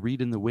bend like a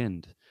reed in the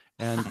wind.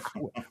 And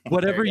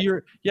whatever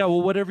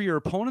your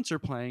opponents are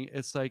playing,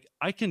 it's like,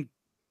 I can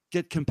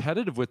get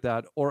competitive with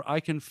that, or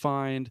I can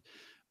find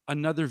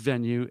another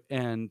venue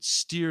and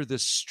steer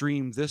this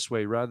stream this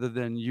way, rather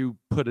than you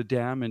put a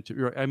dam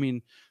into, I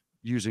mean,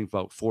 using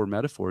about 4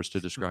 metaphors to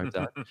describe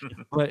that.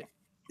 But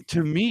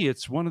to me,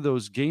 it's one of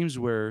those games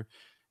where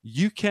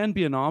you can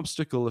be an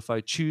obstacle if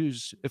I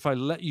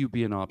let you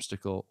be an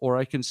obstacle, or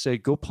I can say,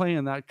 go play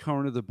in that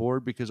corner of the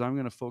board, because I'm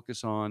going to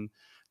focus on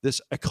this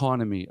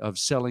economy of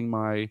selling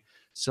my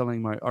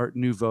Art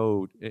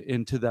Nouveau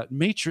into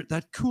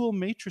that cool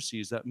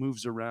matrices that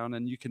moves around,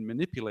 and you can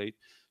manipulate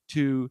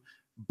to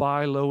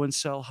buy low and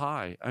sell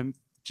high. I'm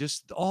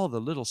just all the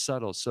little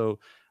subtle. So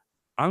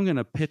I'm going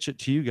to pitch it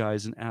to you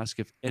guys and ask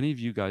if any of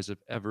you guys have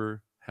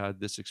ever had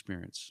this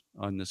experience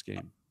on this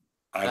game.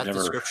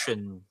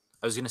 Description,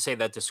 I was going to say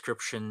that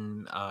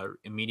description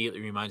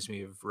immediately reminds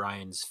me of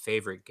Ryan's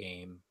favorite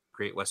game,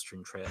 Great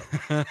Western Trail.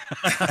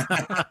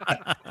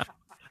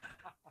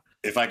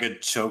 If I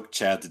could choke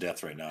Chad to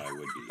death right now, I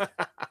would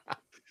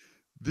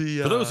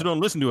be. For those who don't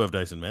listen to Have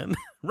Dyson, man,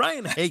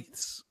 Ryan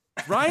hates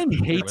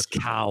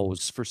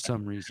cows for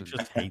some reason.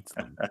 Just hates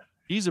them.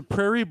 He's a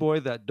prairie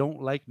boy that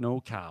don't like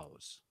no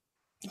cows.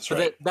 That's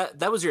right.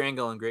 That was your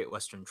angle on Great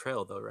Western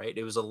Trail, though, right?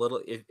 It was a little.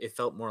 It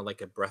felt more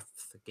like a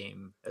breadth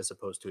game as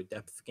opposed to a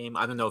depth game.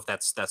 I don't know if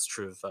that's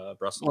true of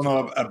Brussels.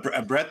 Well, no,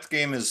 a breadth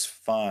game is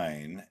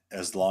fine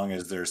as long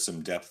as there's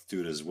some depth to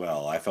it as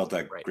well. I felt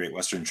that Great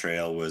Western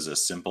Trail was a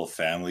simple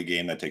family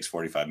game that takes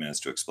 45 minutes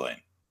to explain.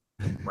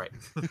 Right.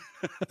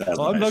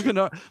 Well, I'm not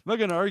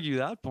gonna argue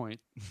that point.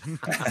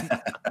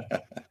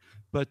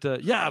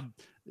 But yeah,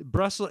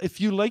 Brussels. If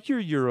you like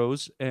your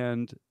Euros,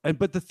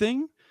 but the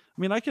thing.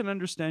 I mean, I can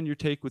understand your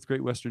take with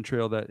Great Western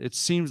Trail, that it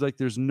seems like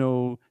there's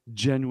no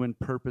genuine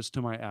purpose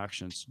to my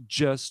actions,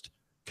 just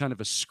kind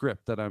of a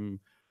script that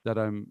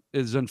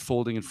is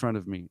unfolding in front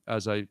of me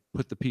as I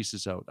put the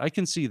pieces out. I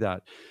can see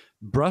that.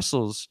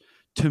 Brussels,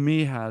 to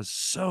me, has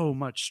so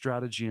much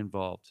strategy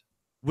involved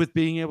with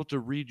being able to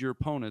read your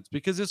opponents,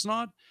 because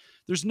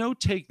there's no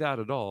take that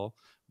at all.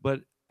 But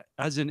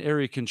as in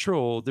area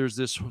control, there's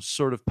this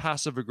sort of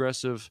passive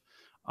aggressive,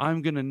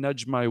 I'm going to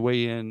nudge my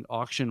way in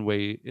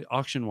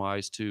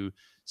auction-wise to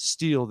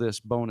steal this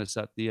bonus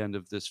at the end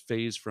of this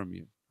phase from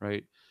you,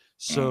 right?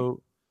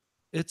 So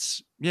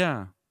it's,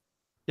 yeah,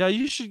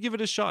 you should give it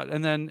a shot,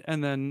 and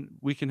then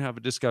we can have a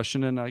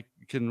discussion, and I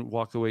can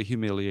walk away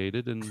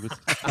humiliated. And with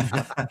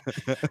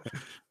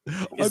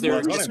is there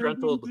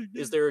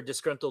a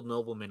disgruntled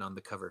nobleman on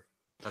the cover?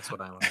 That's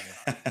what I want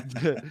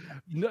to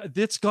know.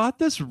 It's got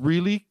this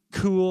really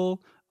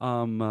cool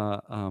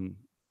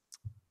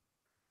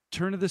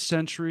turn of the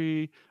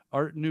century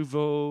Art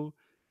Nouveau.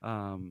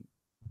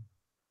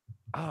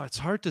 It's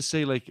hard to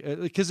say, like,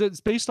 because it's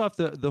based off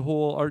the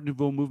whole Art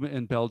Nouveau movement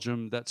in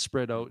Belgium that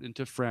spread out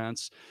into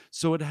France.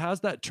 So it has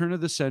that turn of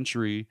the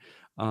century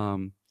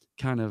kind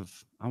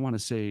of, I want to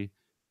say,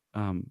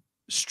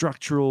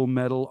 structural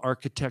metal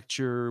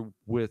architecture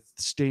with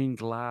stained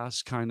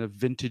glass, kind of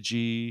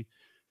vintagey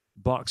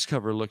box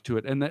cover look to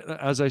it. And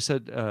as I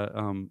said,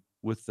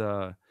 with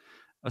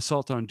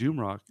Assault on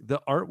Doomrock, the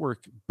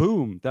artwork,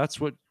 boom, that's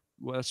what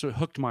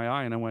hooked my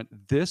eye, and I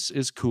went, this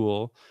is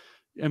cool.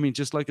 I mean,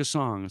 just like a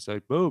song, it's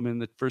like, boom, in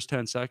the first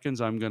 10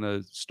 seconds, I'm going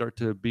to start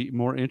to be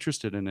more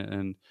interested in it.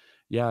 And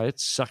yeah, it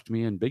sucked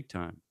me in big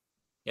time.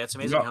 Yeah, it's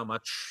amazing how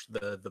much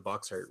the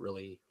box art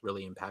really,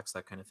 really impacts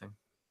that kind of thing.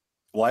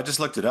 Well, I just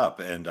looked it up,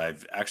 and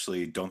I've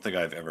actually don't think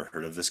I've ever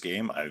heard of this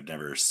game. I've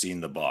never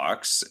seen the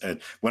box. And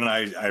when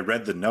I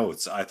read the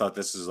notes, I thought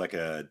this was like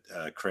a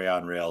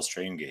Crayon Rails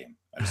train game.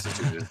 I just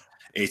assumed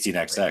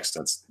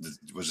 18xx.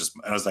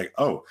 I was like,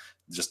 oh,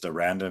 just a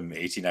random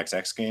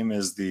 18xx game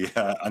is the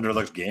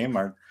underlooked game.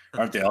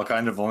 Aren't they all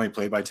kind of only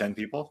played by 10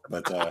 people?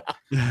 But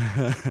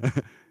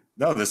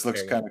No, this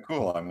looks kind of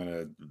cool. I'm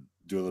gonna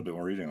do a little bit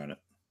more reading on it.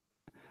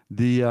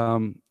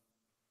 The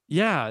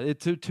yeah,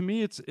 to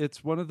me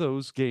it's one of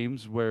those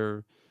games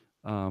where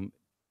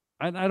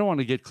I don't want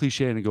to get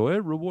cliche and go,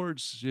 it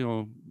rewards,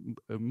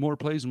 more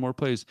plays and more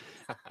plays.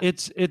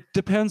 It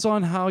depends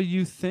on how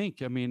you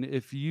think. I mean,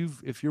 if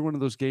you're one of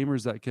those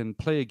gamers that can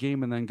play a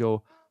game and then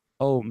go,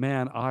 oh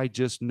man, I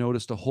just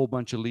noticed a whole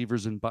bunch of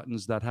levers and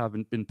buttons that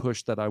haven't been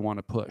pushed that I want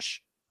to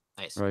push.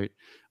 Nice. Right.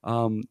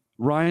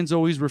 Ryan's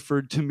always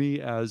referred to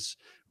me as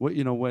what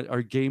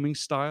our gaming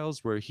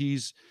styles, where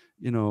he's,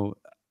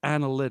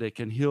 analytic,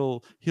 and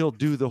he'll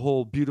do the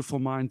whole beautiful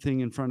mind thing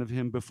in front of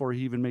him before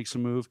he even makes a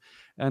move.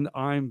 And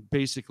I'm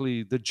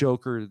basically the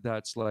Joker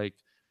that's like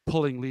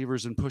pulling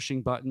levers and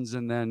pushing buttons,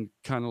 and then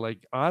kind of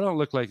like, I don't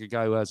look like a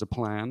guy who has a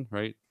plan,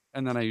 right?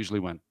 And then I usually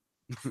win.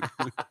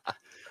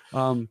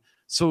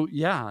 So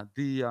yeah,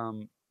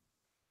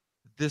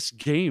 this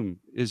game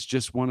is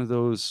just one of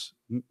those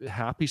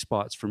happy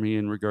spots for me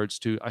in regards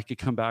to I could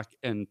come back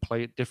and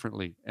play it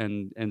differently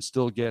and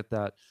still get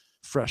that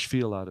fresh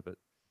feel out of it.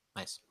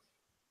 Nice.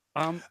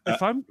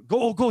 If I'm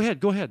go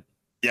ahead.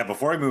 Yeah,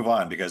 before I move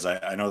on, because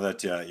I know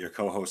that your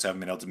co-hosts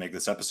haven't been able to make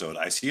this episode.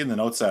 I see in the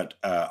notes that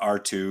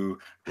R2,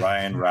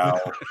 Ryan, Rao,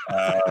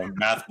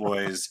 Math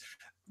Boys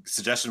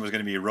suggestion was going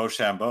to be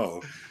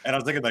Rochambeau, and I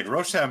was thinking like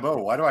Rochambeau.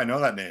 Why do I know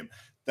that name?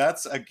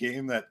 That's a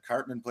game that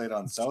Cartman played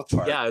on South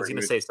Park. Yeah, I was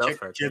going to say South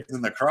Park. Kids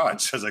in the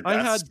crotch. I was like,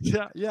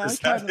 is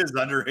that his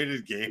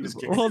underrated game?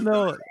 Well,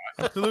 no,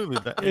 absolutely.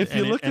 If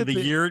you look at the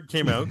year it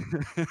came out,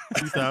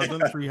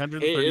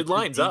 2,300. It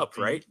lines up,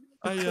 right?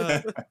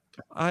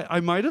 I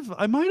might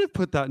have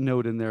put that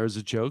note in there as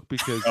a joke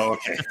because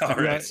okay, all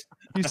right.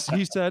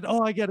 He said,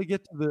 "Oh, I got to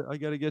get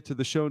to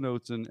the show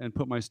notes and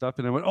put my stuff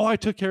in." I went, "Oh, I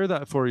took care of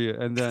that for you."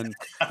 And then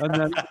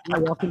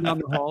walking down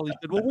the hall, he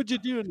said, "Well, what'd you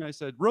do?" And I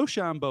said,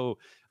 "Rochambeau,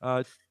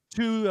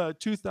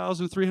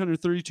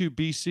 2332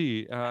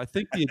 BC. I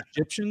think the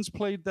Egyptians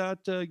played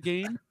that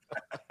game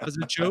as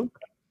a joke."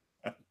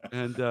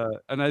 And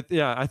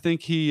I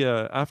think he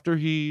after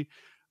he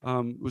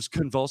was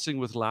convulsing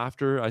with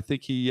laughter, I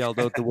think he yelled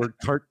out the word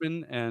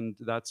Cartman, and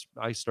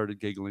I started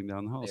giggling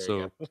down the hall.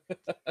 So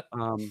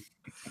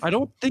I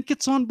don't think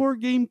it's on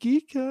Board Game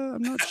Geek.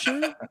 I'm not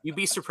sure. You'd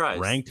be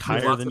surprised. Ranked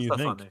higher than you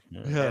think.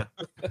 Yeah.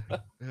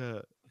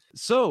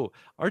 So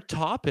our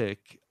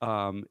topic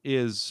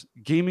is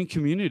gaming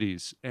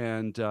communities,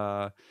 and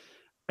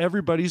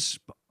everybody's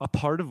a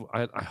part of.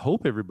 I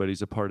hope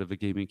everybody's a part of a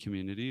gaming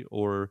community,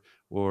 or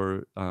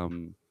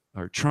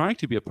are trying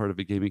to be a part of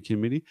a gaming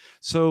community.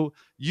 So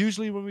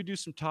usually when we do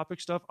some topic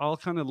stuff, I'll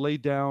kind of lay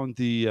down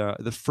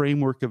the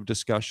framework of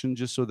discussion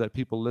just so that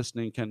people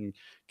listening can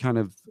kind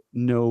of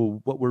know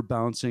what we're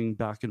bouncing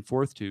back and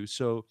forth to.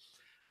 So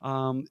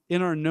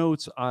in our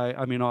notes,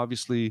 I mean,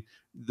 obviously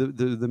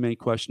the main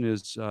question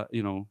is,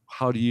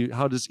 how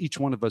does each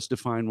one of us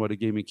define what a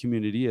gaming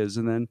community is?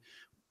 And then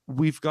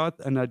we've got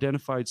an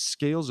identified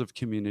scales of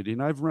community,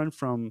 and I've run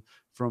from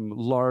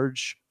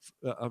large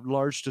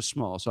to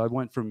small. So I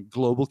went from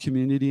global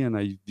community, and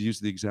I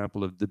used the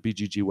example of the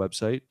BGG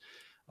website,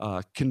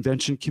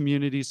 convention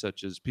communities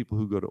such as people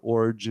who go to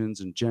Origins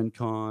and Gen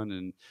Con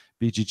and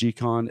BGG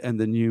Con, and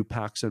the new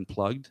PAX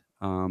Unplugged,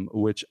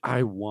 which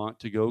I want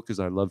to go because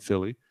I love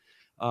Philly.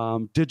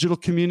 Digital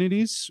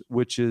communities,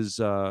 which is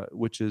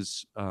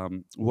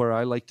where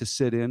I like to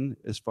sit in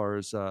as far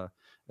as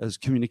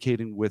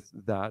communicating with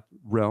that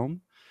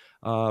realm.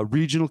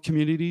 Regional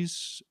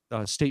communities,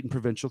 state and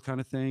provincial kind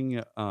of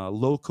thing,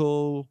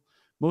 local,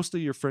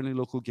 mostly your friendly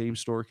local game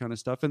store kind of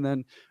stuff. And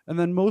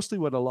then mostly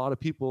what a lot of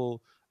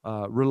people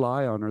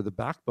rely on, or the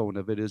backbone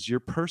of it, is your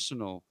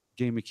personal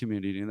gaming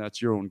community. And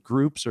that's your own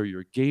groups or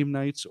your game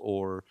nights,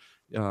 or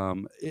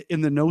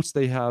in the notes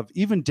they have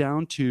even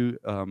down to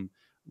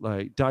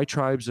like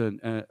diatribes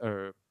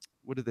or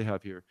what do they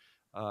have here?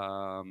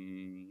 Dyads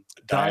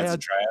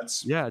and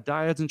triads. Yeah,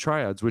 dyads and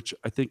triads, which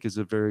I think is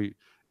a very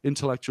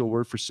intellectual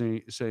word for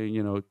saying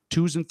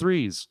twos and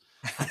threes.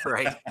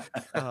 Right.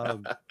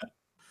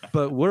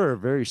 But we're a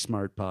very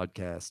smart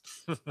podcast.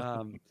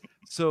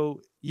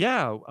 So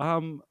yeah,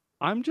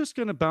 I'm just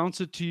going to bounce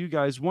it to you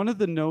guys. One of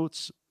the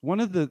notes, one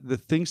of the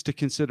things to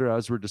consider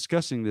as we're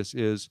discussing this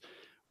is,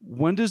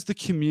 when does the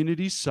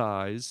community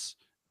size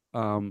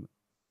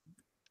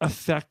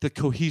affect the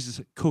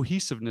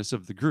cohesiveness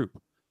of the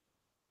group?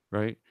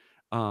 Right.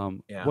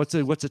 What's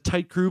a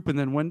tight group, and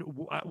then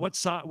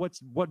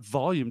what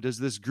volume does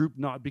this group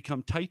not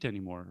become tight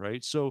anymore?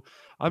 Right. So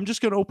I'm just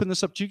going to open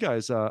this up to you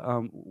guys.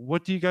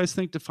 What do you guys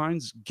think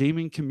defines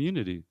gaming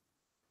community?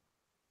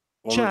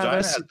 Well,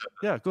 Chad,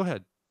 yeah, go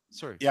ahead.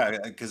 Sorry. Yeah,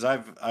 because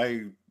I'm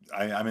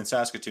in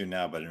Saskatoon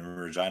now, but in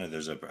Regina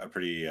there's a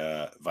pretty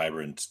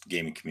vibrant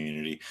gaming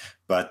community.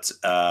 But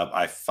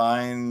I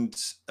find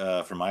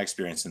from my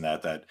experience in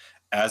that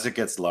as it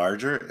gets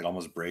larger, it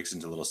almost breaks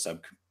into little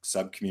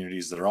sub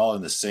communities that are all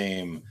in the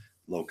same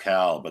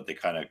locale, but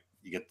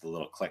you get the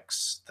little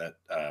clicks that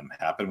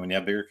happen when you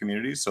have bigger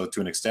communities. So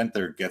to an extent,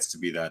 there gets to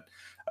be that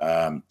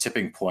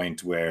tipping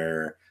point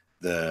where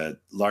the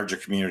larger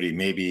community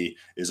maybe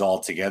is all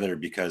together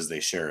because they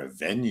share a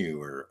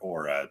venue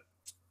or a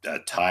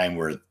time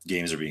where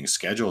games are being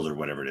scheduled or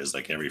whatever it is.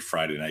 Like every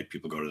Friday night,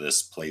 people go to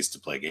this place to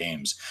play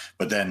games.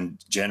 But then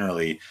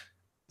generally,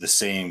 the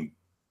same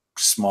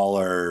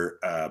smaller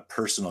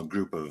personal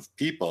group of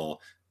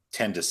people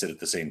tend to sit at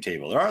the same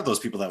table. There are those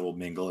people that will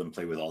mingle and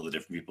play with all the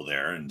different people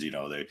there, and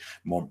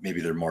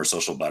maybe they're more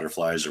social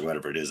butterflies or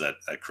whatever it is that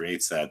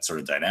creates that sort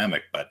of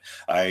dynamic. But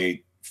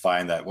I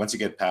find that once you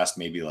get past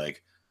maybe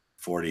like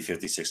 40,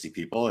 50, 60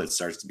 people, it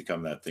starts to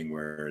become that thing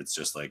where it's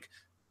just like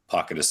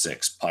pocket of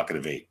 6, pocket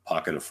of 8,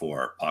 pocket of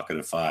 4, pocket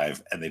of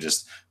 5, and they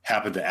just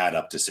happen to add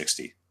up to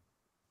 60.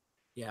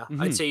 Yeah,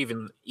 I'd say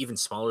even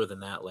smaller than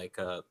that. Like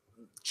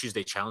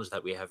Tuesday Challenge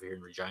that we have here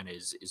in Regina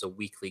is a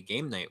weekly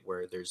game night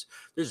where there's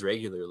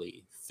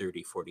regularly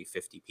 30, 40,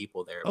 50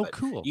 people there. Oh, but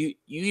cool. You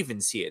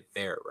even see it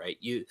there, right?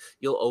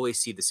 You'll always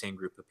see the same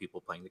group of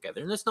people playing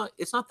together. And it's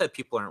not that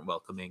people aren't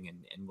welcoming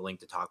and willing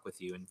to talk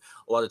with you. And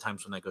a lot of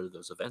times when I go to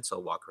those events,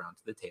 I'll walk around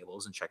to the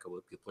tables and check out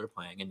what people are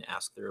playing and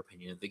ask their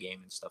opinion of the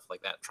game and stuff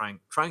like that.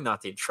 Trying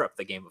not to interrupt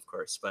the game, of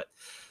course. But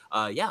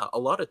yeah, a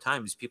lot of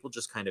times people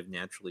just kind of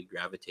naturally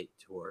gravitate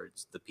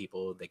towards the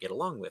people they get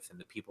along with and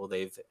the people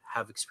they've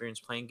have experience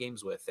playing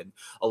games with. And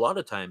a lot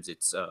of times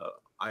it's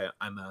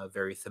I'm a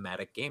very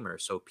thematic gamer,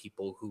 so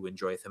people who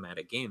enjoy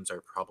thematic games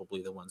are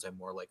probably the ones I'm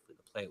more likely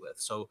to play with.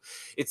 So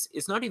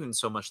it's not even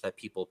so much that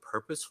people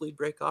purposefully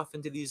break off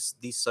into these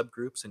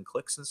subgroups and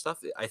cliques and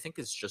stuff. I think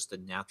it's just a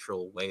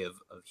natural way of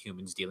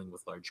humans dealing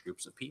with large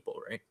groups of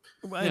people, right?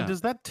 Well, and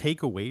does that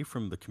take away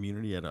from the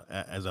community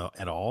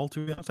at all?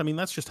 To be honest, I mean,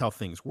 that's just how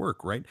things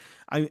work, right?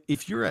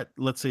 If you're at,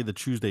 let's say, the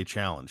Tuesday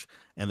Challenge,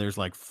 and there's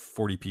like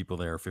 40 people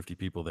there or 50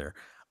 people there,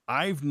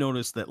 I've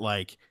noticed that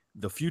like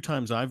the few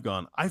times I've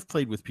gone, I've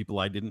played with people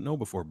I didn't know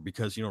before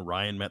because,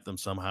 Ryan met them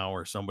somehow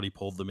or somebody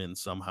pulled them in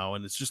somehow.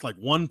 And it's just like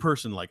one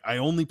person, like I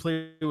only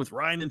play with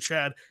Ryan and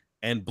Chad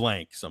and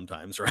blank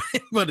sometimes, right?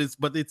 but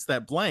it's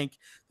that blank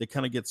that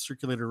kind of gets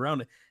circulated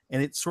around it.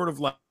 And it's sort of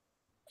like,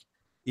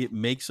 it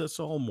makes us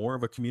all more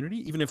of a community,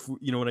 even if,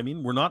 you know what I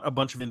mean? We're not a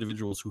bunch of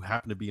individuals who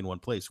happen to be in one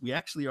place. We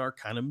actually are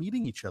kind of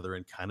meeting each other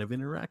and kind of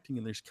interacting,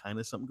 and there's kind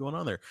of something going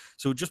on there.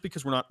 So just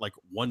because we're not like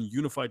one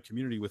unified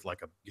community with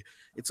like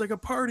it's like a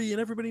party and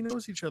everybody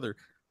knows each other,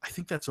 I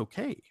think that's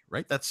okay,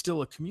 right? That's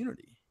still a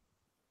community.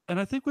 And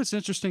I think what's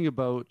interesting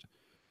about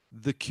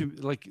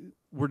like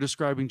we're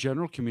describing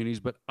general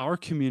communities, but our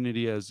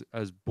community as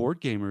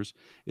board gamers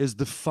is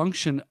the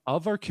function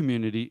of our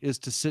community is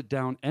to sit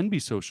down and be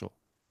social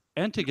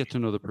and to get to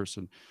know the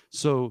person.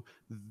 So,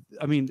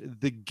 I mean,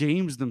 the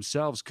games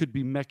themselves could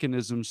be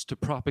mechanisms to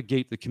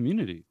propagate the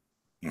community.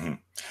 Mm-hmm.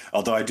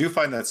 Although I do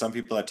find that some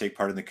people that take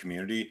part in the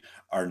community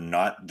are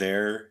not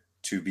there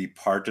to be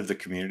part of the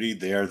community.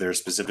 They are there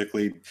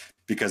specifically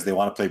because they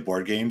want to play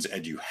board games,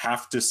 and you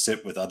have to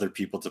sit with other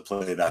people to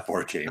play that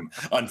board game.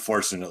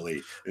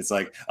 Unfortunately, it's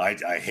like,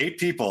 I hate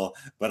people,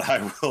 but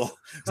I will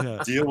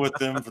deal with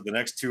them for the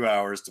next 2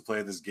 hours to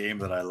play this game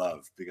that I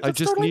love. Because I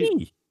just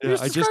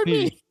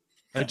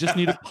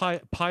need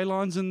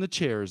pylons in the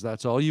chairs.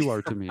 That's all you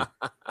are to me.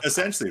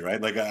 Essentially,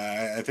 right? Like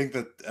I think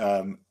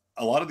that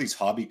a lot of these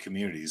hobby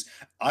communities,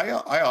 I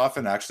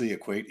often actually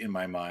equate in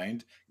my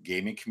mind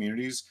gaming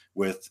communities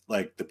with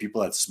like the people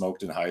that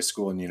smoked in high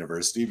school and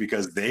university,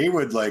 because they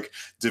would like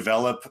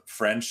develop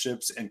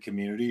friendships and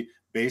community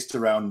based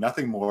around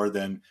nothing more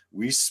than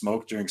we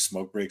smoked during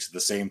smoke breaks at the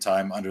same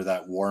time under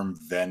that warm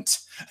vent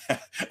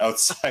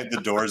outside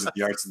the doors of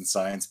the Arts and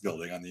Science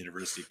building on the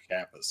university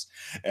campus.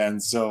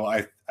 And so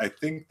I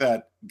think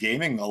that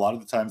gaming a lot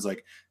of the times,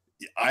 like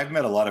I've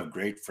met a lot of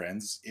great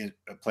friends in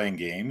playing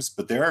games,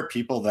 but there are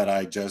people that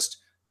I just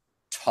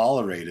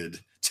tolerated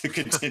to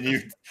continue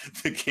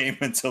the game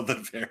until the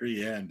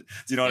very end.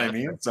 Do you know what I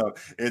mean? So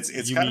it's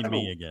you kind mean of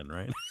me again,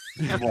 right?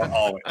 Well,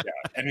 always, yeah.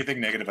 Anything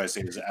negative I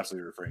say is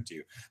absolutely referring to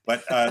you.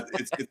 But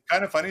it's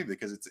kind of funny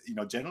because it's,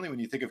 generally when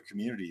you think of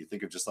community, you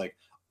think of just like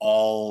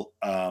all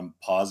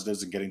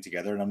positives and getting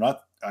together. And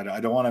I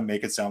don't want to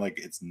make it sound like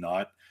it's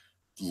not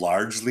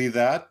largely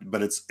that,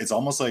 but it's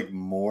almost like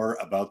more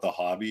about the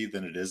hobby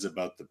than it is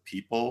about the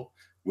people,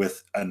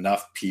 with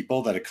enough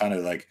people that it kind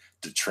of like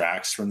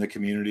detracts from the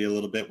community a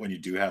little bit when you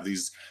do have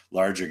these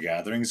larger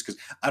gatherings. Because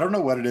I don't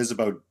know what it is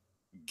about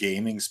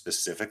gaming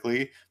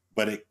specifically,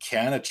 but it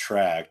can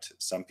attract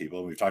some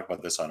people. We've talked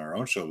about this on our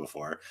own show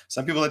before.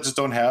 Some people that just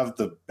don't have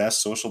the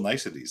best social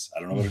niceties.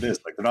 I don't know what it is.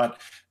 Like they're not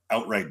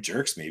outright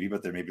jerks maybe,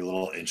 but they're maybe a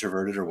little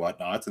introverted or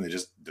whatnot, and they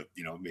just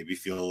maybe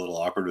feel a little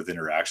awkward with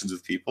interactions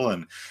with people.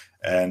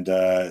 And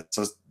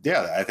so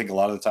yeah, I think a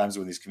lot of the times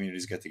when these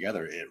communities get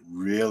together, it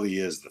really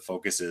is, the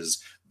focus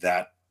is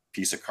that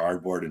piece of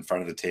cardboard in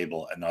front of the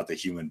table and not the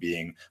human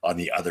being on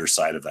the other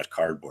side of that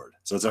cardboard.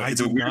 So it's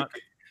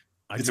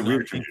a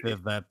weird think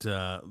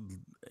that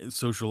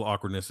social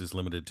awkwardness is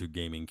limited to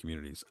gaming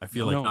communities. I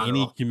feel like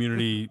any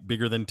community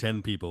bigger than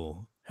 10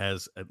 people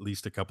has at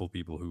least a couple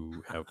people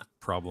who have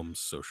problems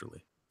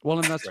socially. Well,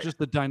 and that's just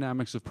the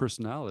dynamics of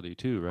personality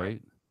too, right?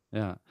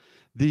 Yeah.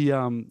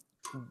 The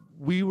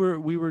we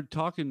were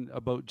talking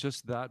about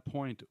just that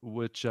point,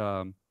 which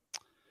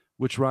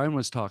which Ryan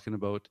was talking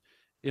about,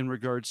 in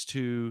regards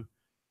to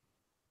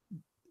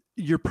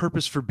your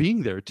purpose for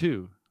being there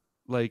too.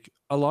 Like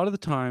a lot of the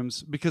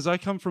times, because I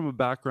come from a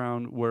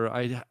background where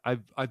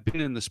I've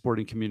been in the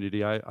sporting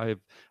community. I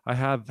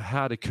have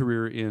had a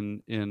career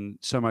in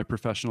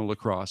semi-professional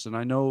lacrosse, and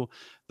I know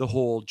the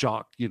whole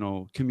jock,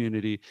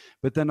 community.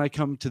 But then I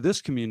come to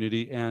this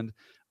community, and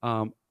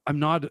I'm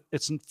not.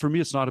 For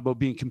me, it's not about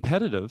being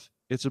competitive.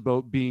 It's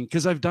about being,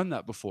 because I've done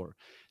that before.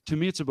 To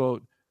me, it's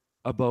about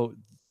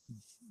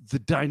the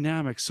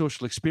dynamic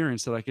social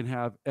experience that I can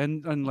have,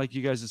 and like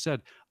you guys have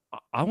said,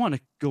 I want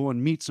to go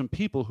and meet some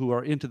people who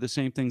are into the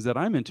same things that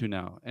I'm into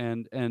now,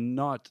 and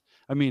not,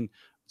 I mean,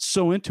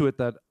 so into it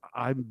that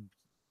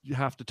you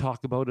have to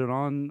talk about it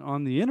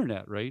on the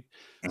internet, right?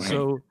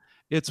 So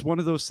it's one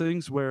of those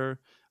things where,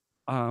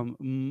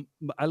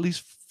 at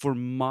least for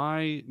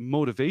my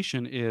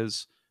motivation,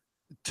 is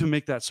to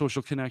make that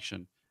social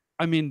connection.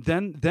 I mean,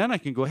 then I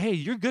can go, hey,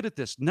 you're good at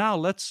this. Now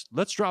let's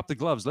drop the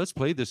gloves. Let's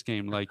play this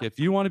game. Like, if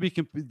you want to be,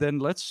 then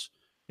let's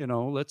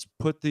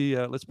put the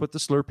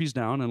Slurpees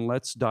down and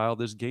let's dial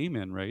this game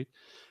in, right?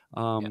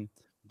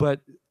 But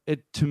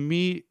to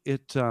me,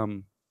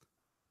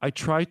 I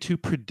try to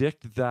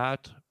predict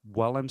that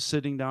while I'm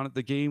sitting down at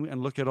the game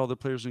and look at all the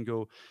players and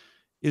go,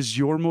 is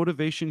your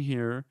motivation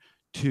here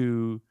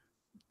to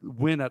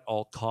win at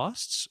all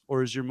costs,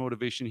 or is your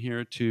motivation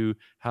here to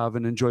have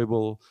an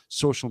enjoyable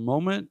social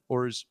moment?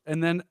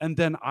 And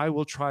then I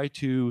will try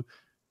to,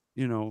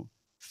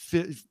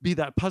 be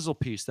that puzzle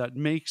piece that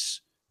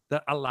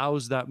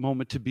allows that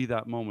moment to be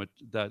that moment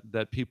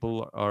that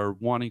people are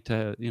wanting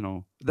to,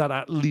 that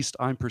at least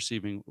I'm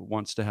perceiving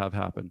wants to have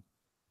happen.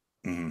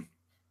 Mm-hmm.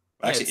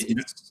 Actually,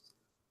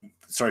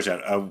 sorry,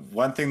 Chad.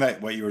 One thing that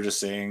what you were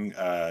just saying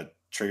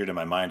triggered in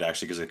my mind,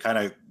 actually, because it kind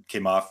of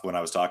came off when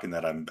I was talking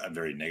that I'm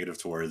very negative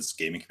towards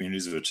gaming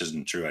communities, which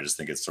isn't true. I just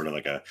think it's sort of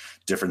like a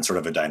different sort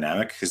of a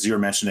dynamic, because you were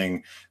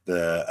mentioning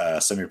the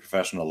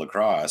semi-professional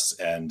lacrosse,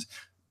 and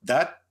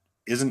that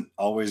isn't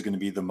always going to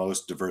be the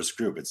most diverse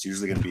group. It's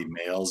usually going to be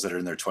males that are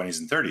in their 20s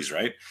and 30s,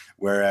 right?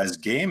 Whereas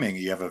gaming,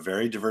 you have a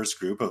very diverse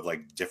group of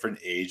like different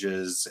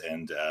ages,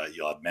 and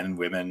you'll have men and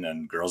women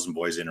and girls and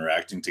boys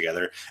interacting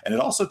together. And it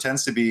also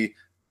tends to be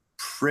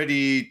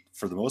pretty,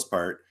 for the most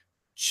part,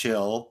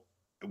 chill,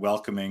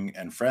 welcoming,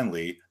 and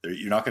friendly.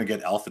 You're not going to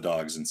get alpha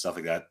dogs and stuff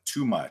like that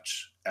too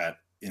much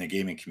in a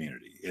gaming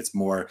community. It's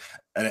more,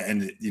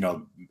 and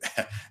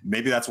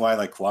maybe that's why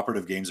like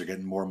cooperative games are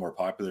getting more and more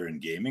popular in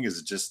gaming, is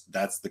it just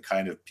that's the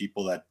kind of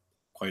people that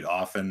quite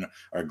often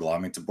are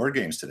glomming to board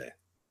games today.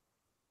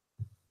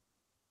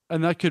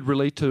 And that could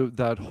relate to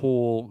that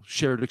whole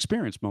shared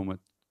experience moment.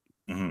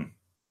 Mm-hmm.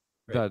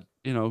 That,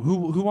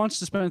 who wants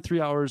to spend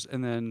 3 hours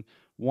and then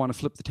want to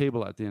flip the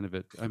table at the end of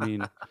it? I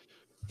mean,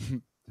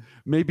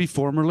 maybe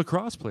former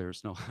lacrosse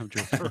players. No, I'm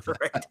joking.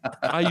 Right.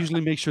 I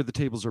usually make sure the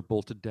tables are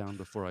bolted down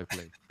before I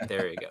play.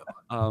 There you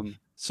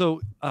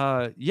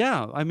go.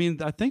 Yeah, I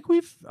mean, I think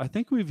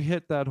we've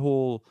hit that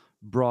whole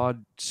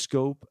broad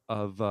scope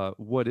of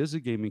what is a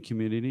gaming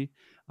community.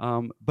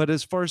 But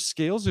as far as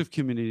scales of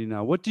community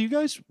now, what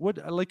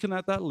looking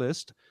at that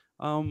list,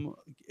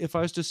 if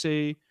I was to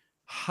say,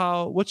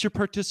 what's your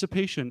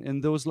participation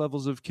in those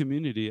levels of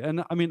community?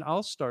 And I mean,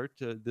 I'll start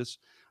this.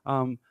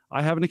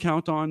 I have an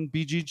account on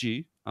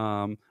BGG,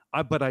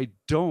 but I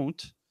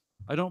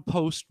don't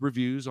post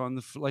reviews on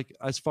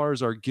as far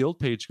as our guild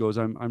page goes.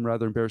 I'm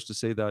rather embarrassed to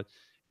say that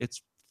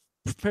it's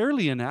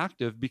fairly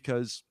inactive,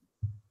 because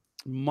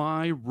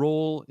my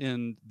role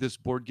in this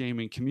board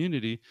gaming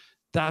community,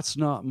 that's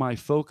not my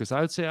focus.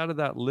 I would say out of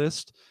that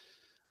list,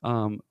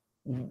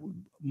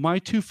 my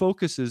two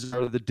focuses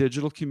are the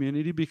digital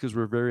community, because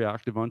we're very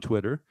active on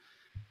Twitter,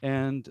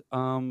 and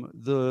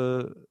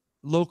the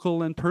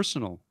local and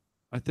personal.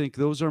 I think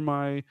those are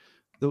my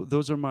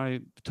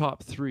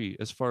top three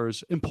as far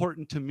as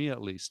important to me,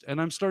 at least.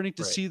 And I'm starting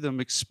to see them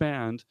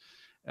expand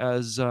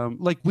as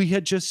like we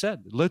had just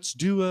said, let's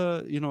do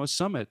a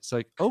summit. It's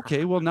like,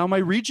 okay, well, now my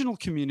regional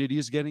community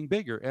is getting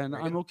bigger, and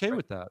I'm okay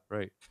with that.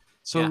 Right.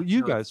 So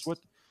guys, what?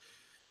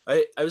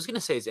 I was going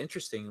to say, it's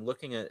interesting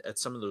looking at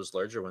some of those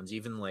larger ones,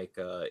 even like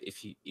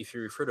if you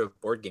refer to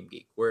Board Game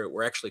Geek,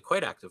 we're actually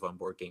quite active on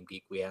Board Game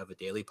Geek. We have a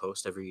daily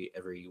post every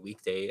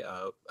weekday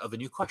of a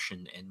new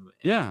question, and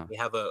we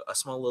have a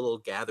small little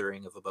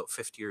gathering of about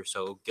 50 or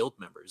so guild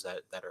members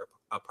that are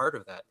a part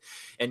of that,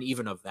 and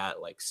even of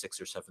that, like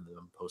 6 or 7 of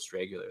them post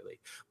regularly.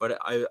 But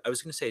I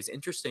was going to say, it's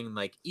interesting,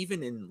 like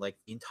even in like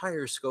the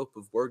entire scope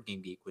of Board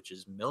Game Geek, which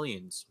is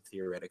millions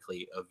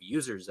theoretically of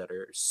users that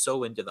are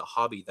so into the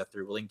hobby that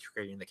they're willing to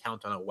create an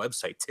account on a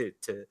website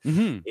to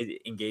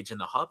engage in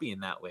the hobby in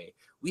that way,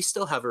 we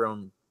still have our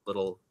own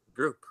little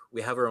group.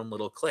 We have our own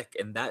little clique,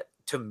 and that,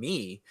 to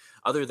me,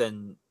 other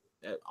than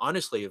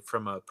honestly,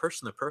 from a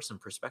person-to-person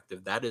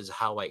perspective, that is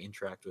how I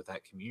interact with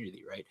that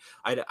community, right?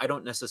 I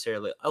don't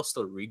necessarily, I'll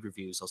still read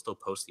reviews, I'll still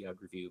post the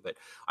odd review, but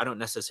I don't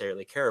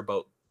necessarily care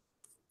about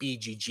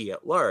BGG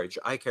at large.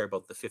 I care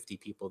about the 50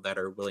 people that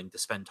are willing to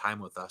spend time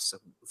with us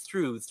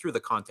through the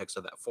context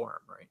of that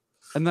forum, right?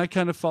 And that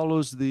kind of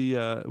follows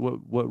the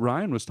what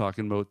Ryan was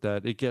talking about,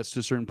 that it gets to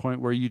a certain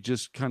point where you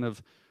just kind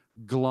of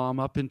glom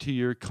up into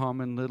your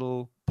common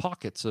little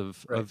pockets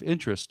of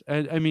interest.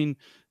 And I mean,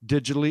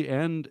 digitally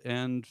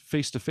and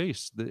face to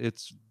face,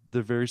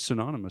 they're very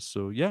synonymous.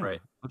 So yeah,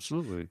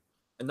 absolutely.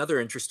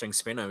 Another interesting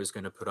spin I was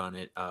going to put on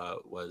it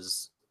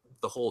was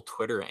the whole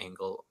Twitter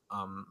angle.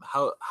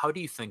 How do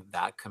you think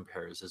that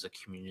compares as a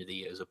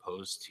community as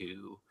opposed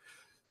to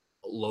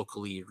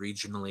locally,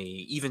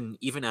 regionally,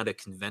 even at a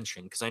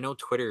convention? Because I know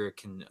Twitter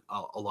can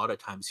a lot of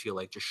times feel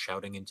like just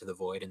shouting into the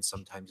void, and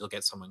sometimes you'll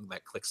get someone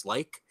that clicks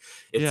like.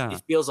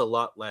 It feels a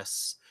lot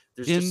less.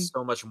 There's just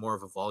so much more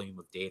of a volume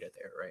of data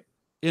there, right?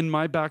 In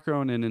my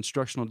background in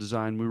instructional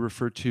design, we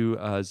refer to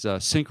as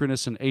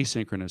synchronous and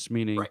asynchronous,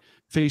 meaning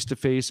face to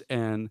face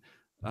and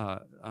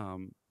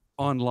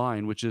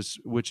online, which is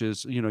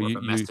you know,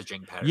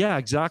 messaging pattern. Yeah,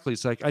 exactly.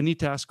 It's like I need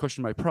to ask a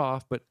question to my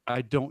prof, but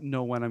I don't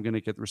know when I'm going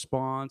to get the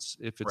response,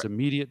 if it's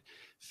immediate.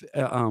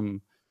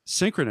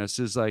 Synchronous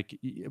is like,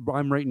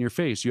 I'm right in your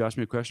face. You ask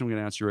me a question, I'm going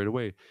to answer you right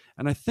away.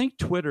 And I think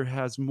Twitter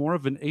has more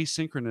of an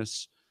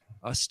asynchronous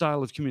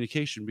style of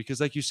communication,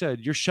 because like you said,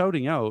 you're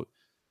shouting out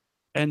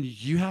and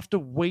you have to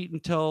wait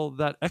until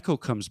that echo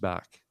comes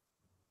back.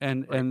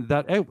 And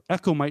that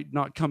echo might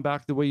not come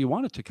back the way you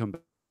want it to come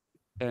back.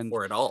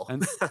 Or at all.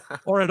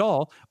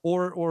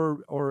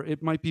 Or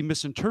it might be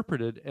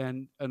misinterpreted,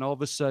 and all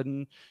of a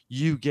sudden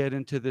you get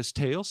into this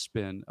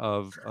tailspin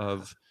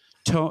of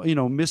tone, you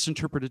know,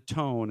 misinterpreted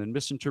tone and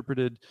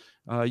misinterpreted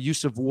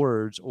use of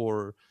words,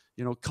 or,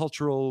 you know,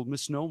 cultural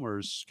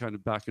misnomers kind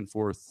of back and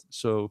forth.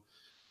 So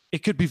it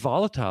could be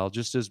volatile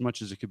just as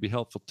much as it could be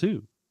helpful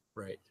too.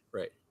 Right.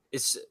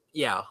 It's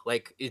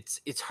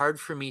hard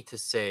for me to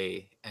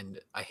say, and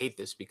I hate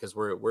this because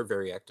we're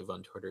very active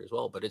on Twitter as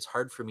well, but it's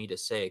hard for me to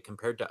say,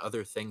 compared to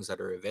other things that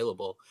are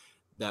available,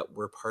 that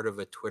we're part of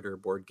a Twitter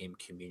board game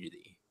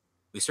community.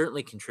 We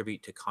certainly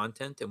contribute to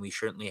content, and we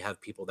certainly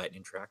have people that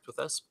interact with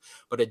us,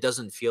 but it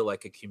doesn't feel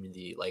like a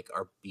community like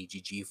our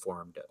BGG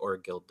forum or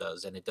guild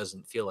does, and it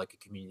doesn't feel like a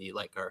community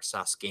like our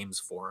SAS Games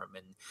forum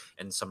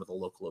and some of the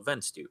local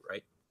events do,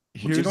 right?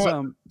 Well, do you know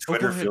what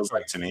Twitter feels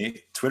like to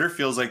me? Twitter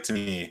feels like to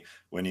me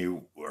when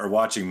you are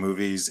watching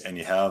movies and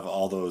you have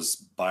all those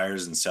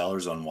buyers and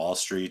sellers on Wall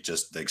Street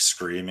just like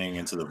screaming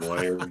into the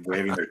void,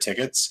 waving their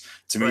tickets.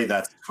 To me,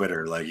 that's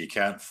Twitter. Like, you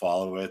can't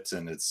follow it,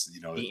 and it's, you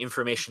know, the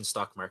information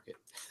stock market.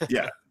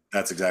 Yeah,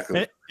 that's exactly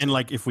it. And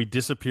like, if we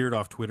disappeared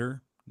off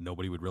Twitter,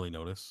 nobody would really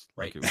notice.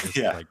 Right. Like, it was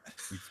just like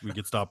we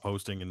could stop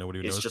posting and nobody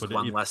would notice. It's just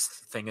one less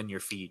thing in your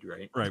feed,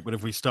 right? Right. But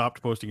if we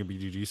stopped posting a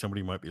BGG,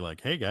 somebody might be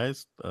like, "Hey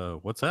guys,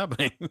 what's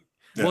happening?"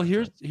 Well,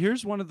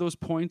 here's one of those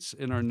points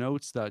in our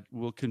notes that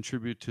will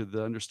contribute to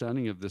the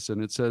understanding of this.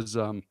 And it says,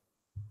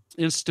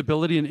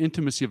 instability and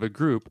intimacy of a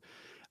group,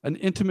 an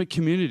intimate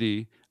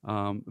community,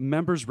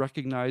 members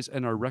recognize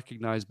and are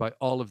recognized by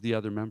all of the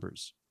other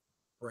members.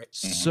 Right.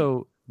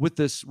 So with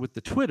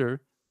the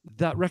Twitter,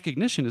 that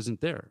recognition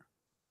isn't there.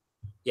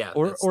 Yeah.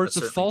 Or it's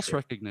a false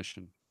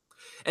recognition.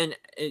 And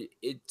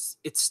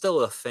it's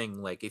still a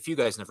thing. Like, if you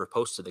guys never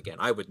posted again,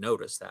 I would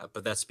notice that,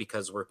 but that's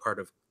because we're part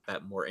of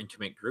that more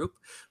intimate group.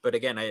 But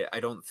again, I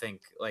don't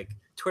think, like,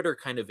 Twitter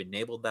kind of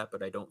enabled that,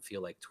 but I don't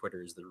feel like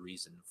Twitter is the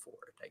reason for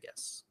it, I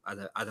guess. I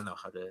don't know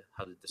how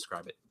to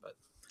describe it, but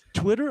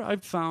Twitter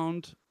I've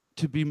found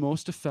to be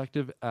most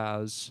effective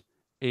as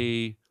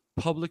a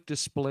public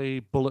display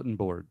bulletin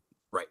board.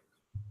 Right.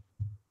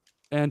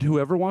 And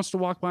whoever wants to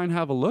walk by and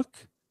have a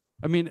look,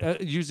 I mean,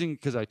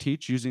 because I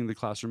teach, using the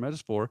classroom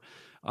metaphor,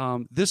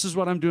 this is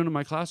what I'm doing in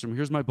my classroom.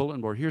 Here's my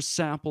bulletin board. Here's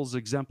samples,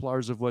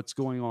 exemplars of what's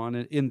going on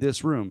in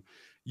this room.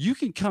 You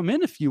can come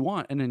in if you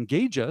want and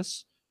engage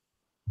us,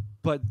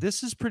 but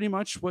this is pretty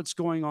much what's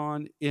going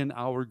on in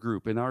our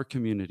group, in our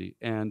community.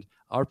 And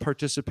our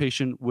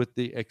participation with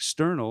the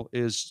external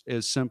is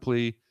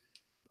simply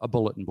a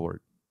bulletin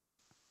board.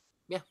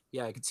 Yeah,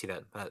 I can see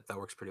that. That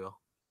works pretty well.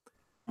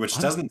 Which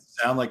doesn't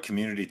sound like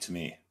community to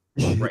me.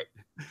 Right.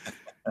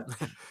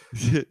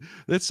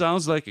 It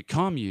sounds like a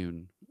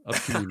commune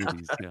of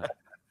communities. Yeah.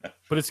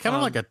 But it's kind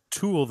of like a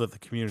tool that the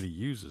community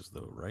uses,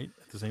 though, right?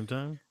 At the same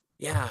time.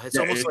 Yeah, it's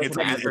almost like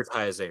an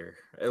advertiser.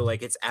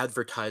 Like, it's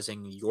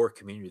advertising your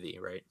community,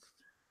 right?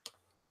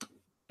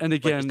 And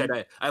again, like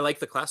said, I like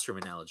the classroom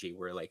analogy,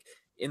 where, like,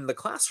 in the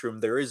classroom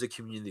there is a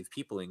community of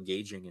people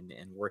engaging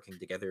and working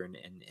together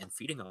and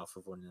feeding off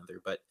of one another.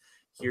 But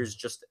here's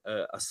just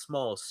a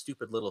small,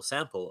 stupid little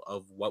sample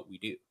of what we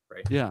do,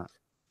 right? Yeah.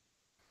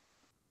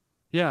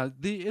 Yeah,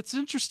 it's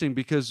interesting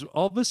because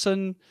all of a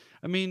sudden,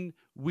 I mean,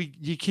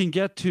 you can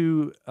get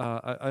to,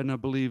 and I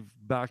believe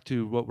back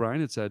to what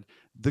Ryan had said,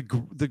 the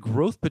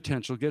growth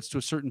potential gets to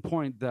a certain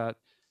point that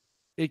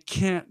it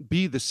can't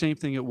be the same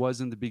thing it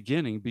was in the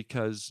beginning,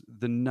 because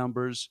the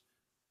numbers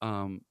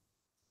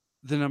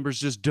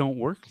just don't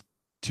work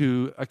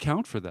to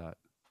account for that.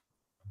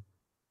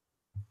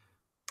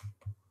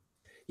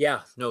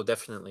 Yeah, no,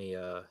 definitely.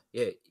 Yeah.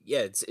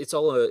 It's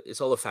all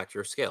a factor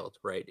of scale,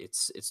 right?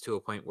 It's to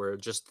a point where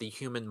just the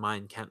human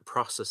mind can't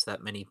process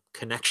that many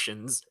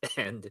connections,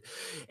 and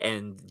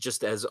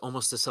just as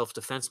almost a self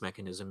defense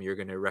mechanism, you're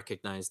going to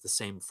recognize the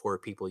same four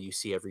people you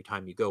see every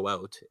time you go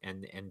out,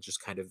 and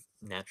just kind of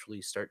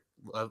naturally start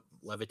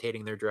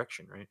levitating their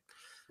direction, right?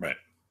 Right.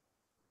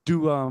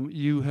 Do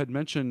you had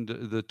mentioned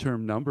the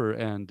term number,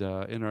 and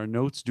in our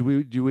notes, do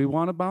we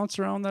want to bounce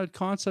around that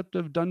concept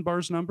of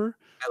Dunbar's number?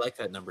 I like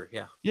that number.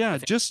 Yeah, I Yeah,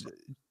 think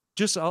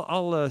just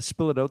I'll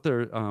spill it out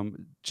there,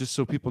 just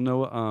so people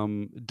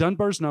know.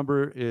 Dunbar's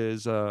number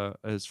is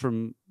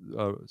from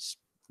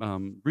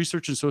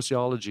research in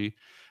sociology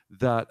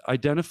that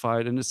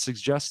identified, and it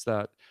suggests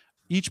that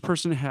each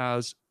person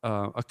has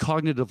a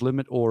cognitive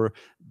limit, or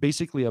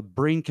basically a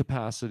brain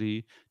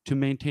capacity to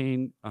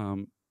maintain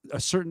a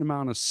certain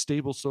amount of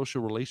stable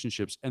social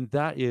relationships, and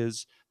that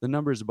is the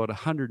number is about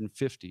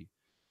 150.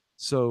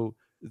 So,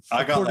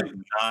 I got like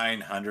according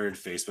 900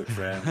 Facebook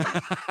friends,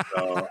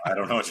 so I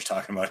don't know what you're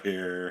talking about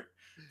here.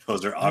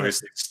 Those are yeah,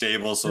 obviously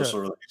stable yeah. social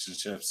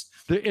relationships.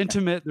 They're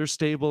intimate, they're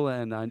stable,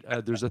 and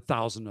there's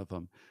 1,000 of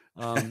them.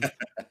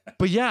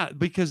 But yeah,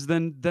 because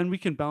then we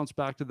can bounce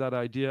back to that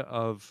idea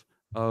of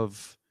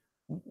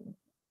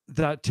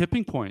that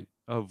tipping point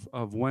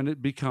of when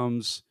it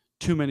becomes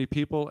too many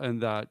people, and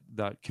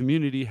that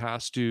community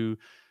has to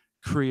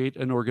create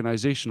an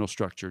organizational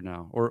structure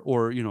now,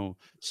 or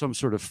some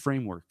sort of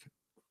framework.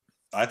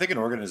 I think an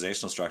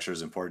organizational structure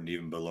is important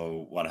even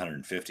below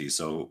 150.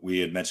 So we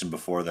had mentioned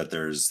before that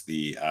there's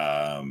the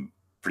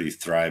pretty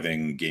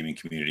thriving gaming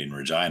community in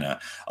Regina.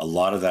 A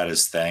lot of that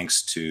is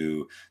thanks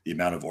to the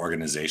amount of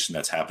organization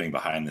that's happening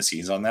behind the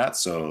scenes on that.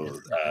 So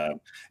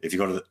if you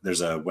go to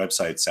there's a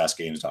website,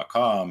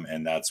 sasgames.com,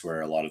 and that's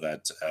where a lot of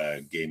that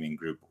gaming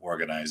group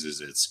organizes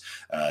its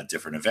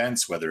different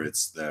events, whether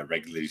it's the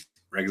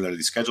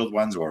regularly scheduled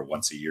ones or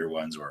once a year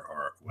ones,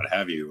 or what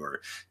have you,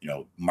 or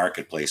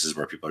marketplaces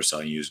where people are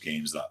selling used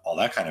games, all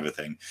that kind of a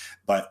thing.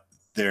 But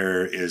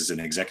there is an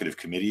executive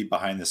committee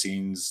behind the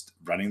scenes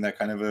running that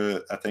kind of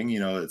a thing.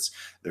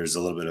 There's a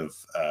little bit of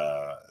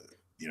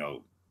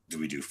do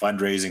we do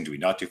fundraising, do we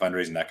not do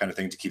fundraising, that kind of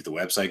thing, to keep the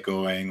website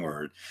going,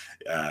 or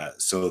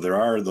so there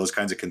are those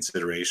kinds of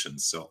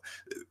considerations. So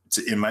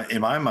in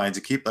my mind,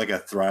 to keep like a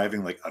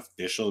thriving, like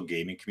official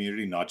gaming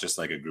community, not just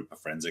like a group of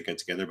friends that get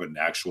together, but an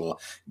actual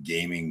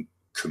gaming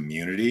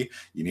community,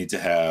 you need to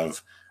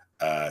have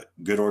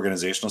good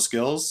organizational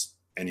skills,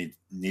 and you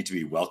need to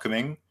be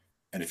welcoming.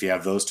 And if you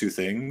have those two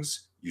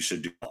things, you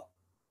should do well.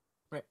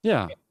 right.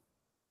 Yeah.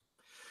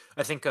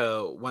 I think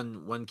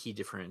one key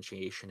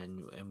differentiation,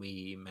 and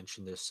we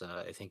mentioned this,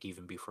 I think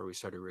even before we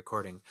started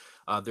recording,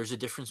 there's a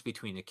difference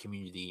between a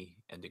community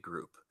and a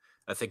group.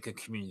 I think a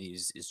community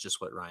is just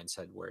what Ryan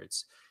said, where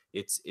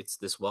it's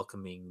this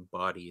welcoming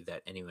body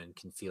that anyone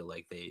can feel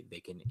like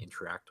they can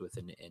interact with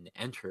and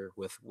enter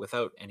with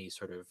without any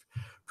sort of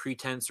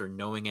pretense or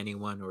knowing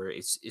anyone, or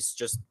it's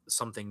just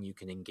something you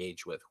can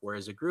engage with.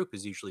 Whereas a group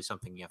is usually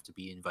something you have to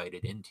be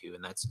invited into,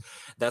 and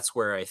that's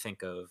where I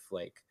think of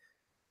like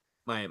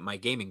my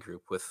gaming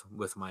group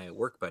with my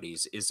work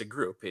buddies is a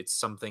group. It's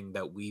something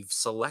that we've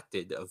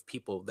selected of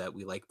people that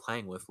we like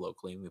playing with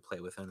locally, and we play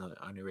with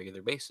on a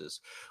regular basis.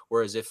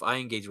 Whereas if I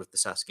engage with the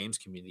SAS games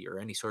community or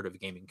any sort of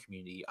gaming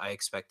community, I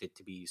expect it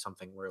to be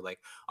something where, like,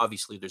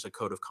 obviously there's a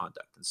code of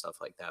conduct and stuff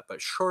like that,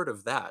 but short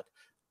of that,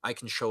 I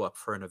can show up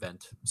for an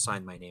event,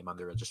 sign my name on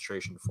the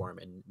registration form,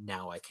 and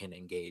now I can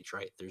engage,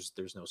 right?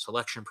 There's no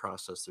selection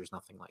process, there's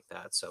nothing like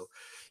that. So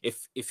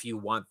if you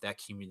want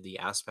that community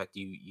aspect,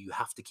 you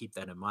have to keep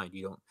that in mind.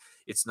 You don't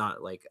It's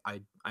not like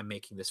I'm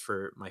making this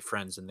for my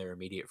friends and their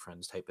immediate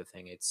friends type of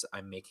thing. It's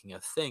I'm making a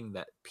thing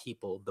that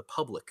people, the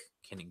public,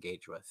 can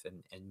engage with,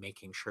 and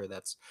making sure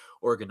that's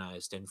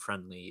organized and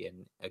friendly.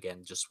 And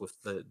again, just with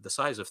the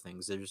size of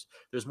things,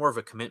 there's more of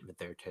a commitment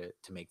there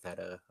to make that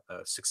a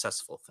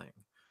successful thing.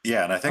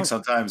 Yeah, and I think Oh,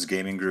 sometimes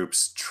gaming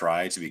groups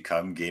try to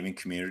become gaming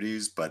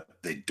communities, but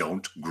they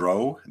don't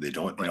grow. They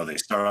don't, Right. they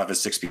start off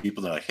as 6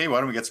 people. They're like, hey, why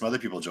don't we get some other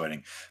people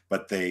joining?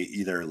 But they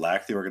either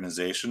lack the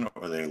organization,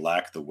 or they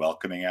lack the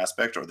welcoming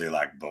aspect, or they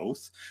lack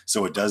both.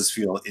 So it does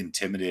feel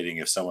intimidating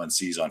if someone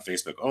sees on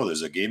Facebook, oh,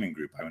 there's a gaming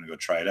group, I'm going to go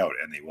try it out.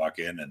 And they walk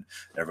in, and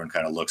everyone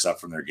kind of looks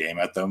up from their game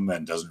at them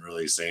and doesn't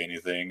really say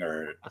anything,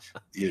 or,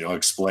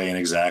 explain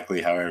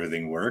exactly how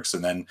everything works.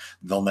 And then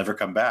they'll never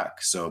come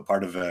back. So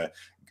part of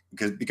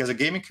because a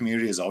gaming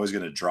community is always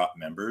going to drop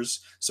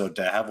members. So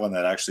to have one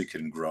that actually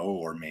can grow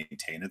or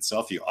maintain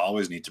itself, you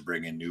always need to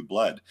bring in new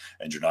blood.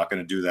 And you're not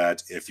going to do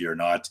that if you're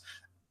not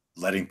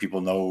letting people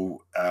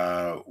know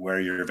where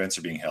your events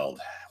are being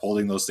held,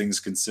 holding those things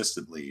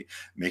consistently,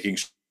 making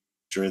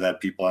sure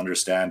that people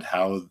understand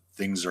how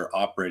things are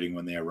operating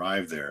when they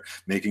arrive there,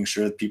 making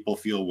sure that people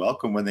feel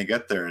welcome when they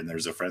get there and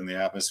there's a friendly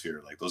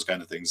atmosphere. Like those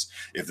kind of things,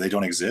 if they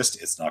don't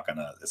exist, it's not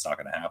gonna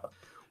happen.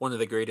 One of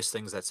the greatest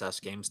things that SAS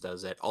Games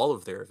does at all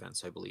of their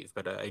events, I believe,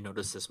 but I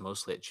noticed this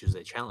mostly at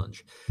Tuesday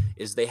Challenge,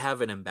 is they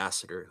have an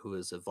ambassador who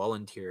is a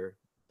volunteer,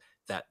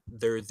 that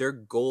their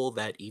goal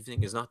that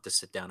evening is not to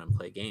sit down and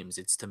play games.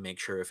 It's to make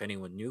sure if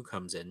anyone new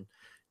comes in,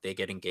 they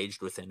get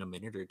engaged within a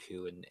minute or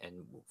two,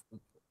 and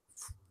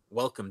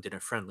welcomed in a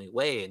friendly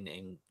way,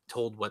 and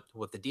told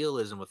what the deal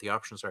is and what the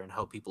options are and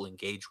how people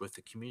engage with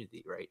the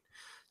community, right?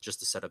 Just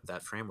to set up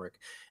that framework.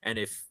 And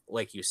if,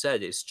 like you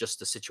said, it's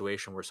just a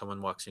situation where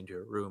someone walks into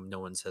a room, no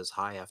one says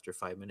hi after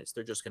 5 minutes,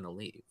 they're just going to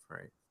leave,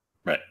 right?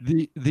 Right.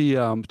 The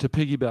to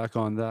piggyback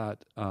on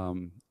that,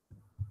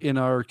 in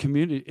our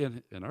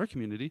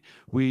community,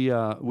 we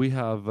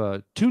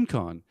have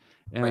ToonCon,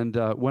 and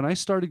when I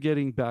started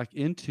getting back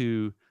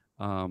into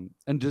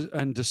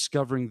and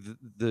discovering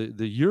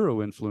the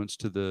Euro influence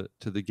to the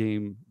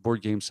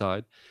board game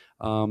side,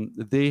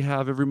 they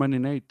have every Monday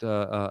night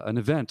an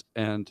event,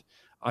 and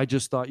I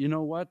just thought, you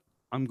know what,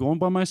 I'm going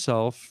by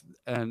myself,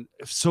 and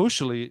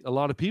socially, a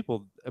lot of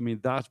people, I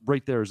mean, that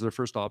right there is their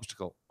first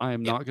obstacle. I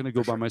am not going to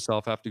go by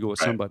myself. I have to go with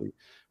somebody,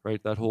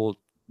 right? That whole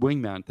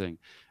wingman thing.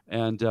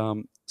 And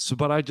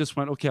but I just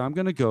went, okay, I'm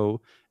going to go,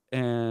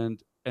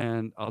 and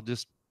I'll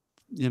just,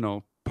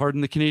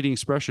 pardon the Canadian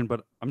expression,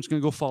 but I'm just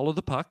going to go follow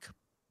the puck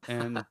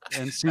and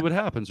see what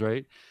happens,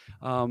 right?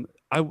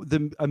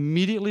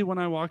 Immediately when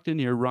I walked in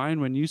here,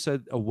 Ryan, when you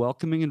said a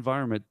welcoming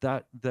environment,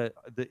 that the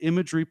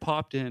imagery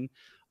popped in.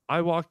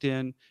 I walked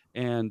in,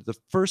 and the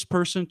first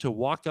person to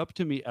walk up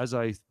to me as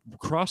I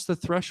crossed the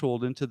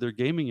threshold into their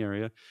gaming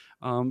area,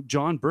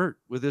 John Burt,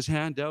 with his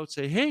hand out,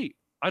 say, "Hey,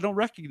 I don't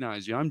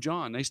recognize you. I'm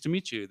John. Nice to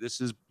meet you.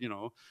 This is,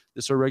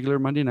 this is our regular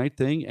Monday night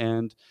thing."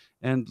 And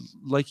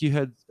like you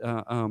had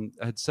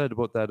said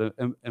about that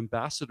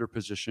ambassador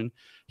position,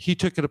 he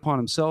took it upon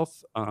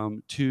himself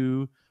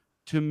to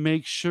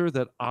make sure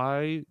that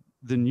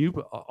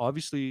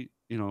obviously,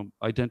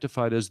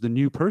 identified as the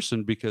new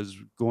person, because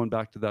going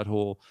back to that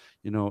whole,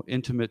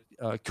 intimate,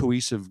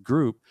 cohesive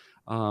group,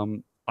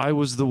 I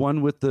was the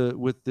one with the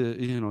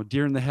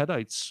deer in the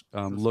headlights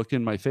look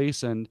in my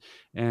face, and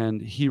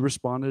he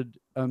responded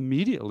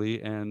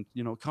immediately, and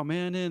come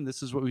in,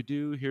 this is what we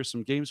do, here's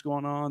some games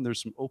going on,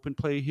 there's some open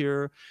play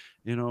here,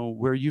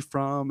 where are you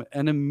from,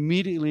 and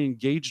immediately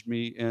engaged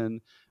me in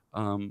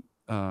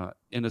a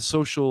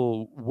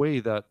social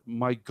way that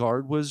my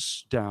guard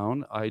was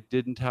down. I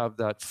didn't have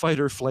that fight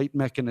or flight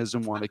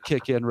mechanism want to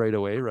kick in right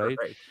away, right?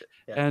 Right.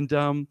 Yeah.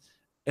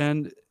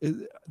 And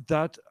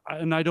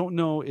I don't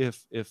know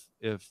if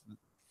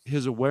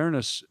his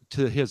awareness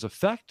to his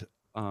effect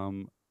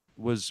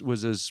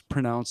was as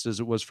pronounced as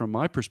it was from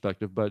my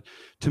perspective, but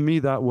to me,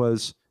 that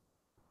was,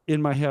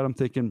 in my head, I'm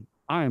thinking,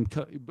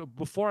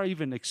 before I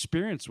even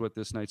experience what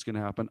this night's going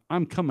to happen,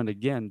 I'm coming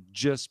again,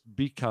 just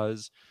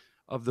because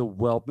of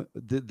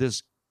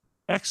this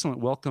excellent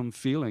welcome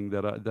feeling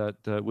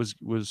that was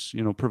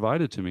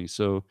provided to me.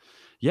 So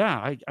yeah,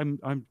 I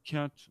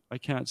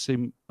can't say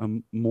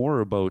more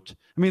about,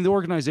 I mean, the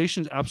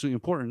organization is absolutely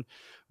important,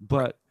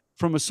 but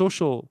from a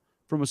social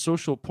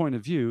point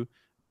of view,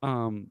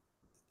 who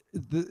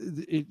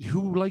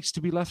likes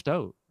to be left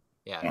out?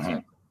 Yeah,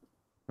 exactly.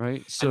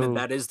 Right. So, and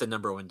that is the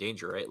number one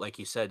danger, right? Like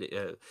you said,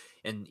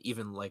 and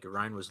even like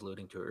Ryan was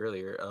alluding to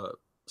earlier,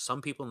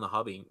 some people in the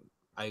hobby,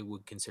 I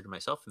would consider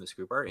myself in this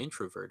group, are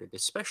introverted,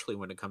 especially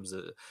when it comes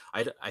to,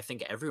 I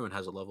think everyone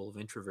has a level of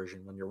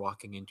introversion when you're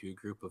walking into a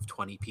group of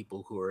 20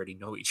 people who already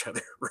know each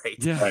other, right?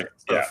 Yeah. Right.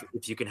 So Yeah.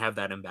 if you can have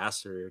that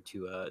ambassador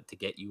to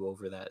get you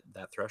over that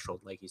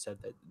threshold, like you said,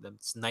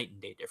 that's night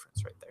and day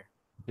difference right there.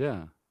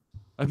 Yeah.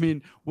 I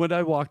mean, when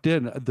I walked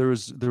in, there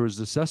was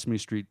the Sesame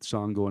Street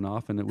song going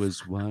off, and it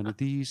was, "One of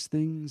these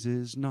things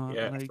is not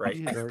like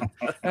it."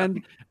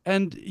 And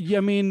yeah,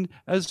 I mean,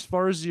 as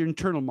far as your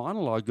internal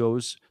monologue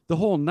goes, the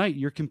whole night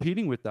you're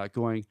competing with that,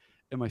 going,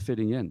 "Am I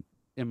fitting in?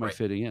 Am I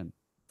fitting in?"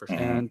 For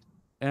sure.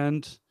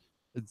 And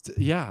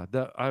yeah,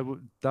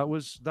 that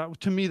was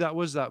to me, that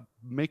was that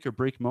make or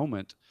break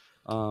moment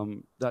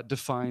that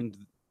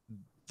defined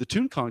the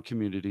ToonCon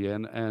community,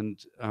 and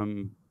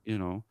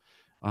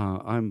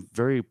I'm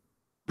very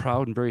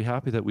proud and very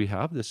happy that we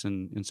have this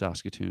in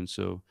Saskatoon.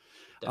 So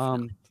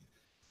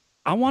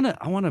I want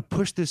to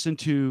push this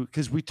into,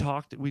 because we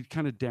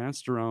kind of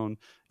danced around,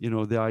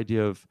 the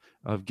idea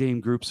of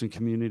game groups and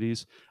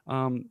communities.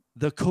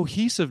 The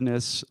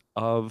cohesiveness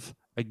of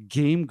a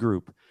game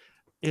group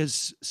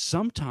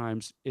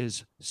sometimes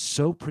is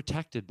so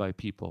protected by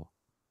people.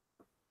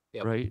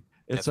 Yep. Right?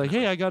 It's definitely.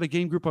 Like, hey, I got a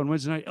game group on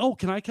Wednesday night. Oh,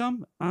 can I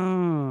come?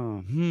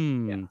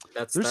 Yeah,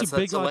 there's a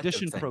big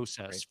audition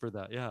process for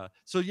that. Yeah.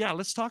 So yeah,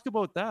 let's talk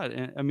about that.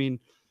 And I mean,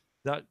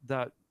 that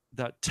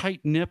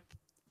tight knit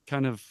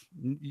kind of,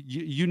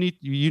 you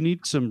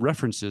need some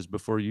references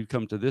before you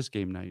come to this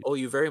game night. Oh,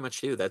 you very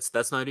much do.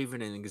 That's not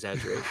even an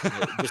exaggeration.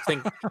 Just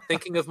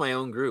thinking of my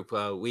own group,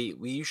 we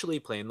usually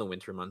play in the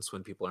winter months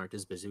when people aren't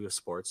as busy with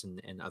sports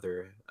and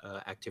other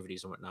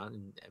activities and whatnot,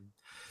 and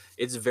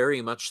it's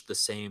very much the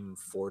same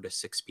 4 to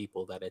 6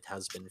 people that it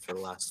has been for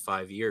the last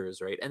 5 years,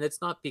 right? And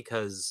it's not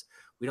because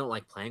we don't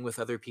like playing with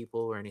other people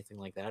or anything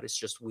like that. It's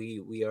just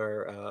we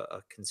are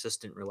a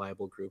consistent,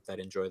 reliable group that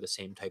enjoy the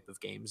same type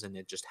of games, and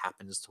it just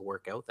happens to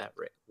work out that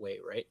way,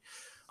 right?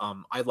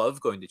 I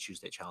love going to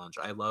Tuesday Challenge.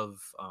 I love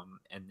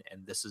and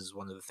this is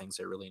one of the things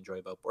I really enjoy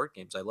about board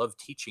games. I love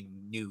teaching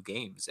new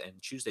games,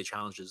 and Tuesday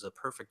Challenge is a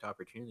perfect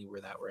opportunity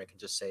where I can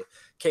just say,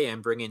 "Okay,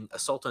 I'm bringing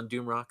Assault on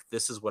Doomrock.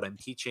 This is what I'm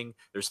teaching.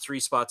 There's 3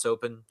 spots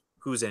open.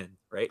 Who's in?"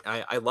 Right?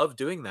 I love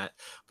doing that,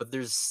 but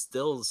there's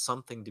still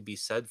something to be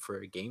said for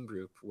a game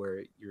group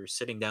where you're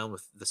sitting down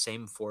with the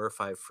same 4 or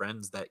 5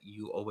 friends that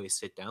you always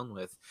sit down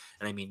with.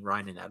 And I mean,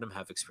 Ryan and Adam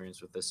have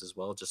experience with this as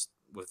well, just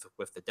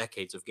with the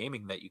decades of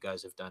gaming that you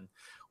guys have done,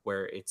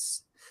 where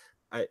it's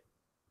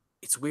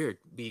weird.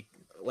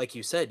 Like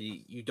you said,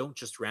 you don't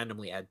just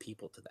randomly add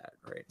people to that,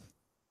 right?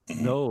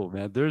 No,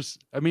 man.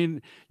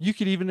 You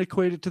could even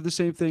equate it to the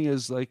same thing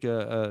as like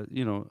a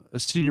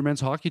senior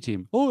men's hockey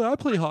team. Oh, I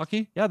play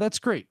hockey. Yeah, that's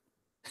great.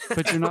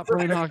 But you're not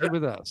playing hockey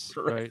with us,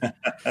 right?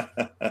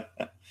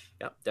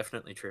 Yeah,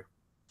 definitely true.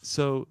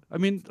 So, I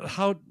mean,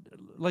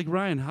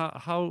 Ryan,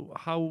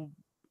 how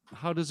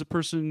does a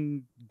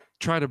person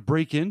try to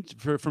break in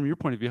from your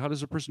point of view? How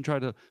does a person try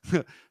to,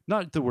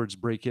 not the words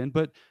break in,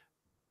 but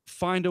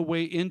find a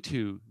way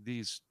into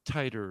these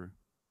tighter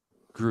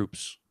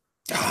groups?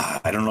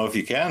 I don't know if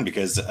you can,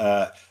 because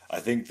I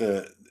think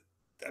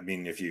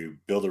if you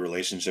build a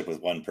relationship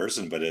with one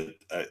person, but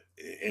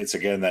it's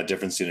again that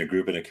difference in a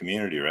group and a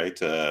community, right?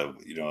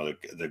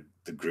 The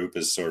group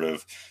is sort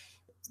of,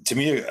 to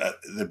me,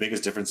 the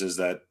biggest difference is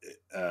that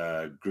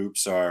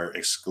groups are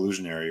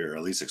exclusionary, or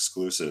at least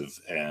exclusive,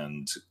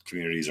 and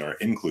communities are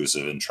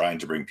inclusive and trying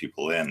to bring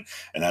people in,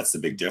 and that's the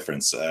big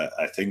difference.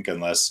 I think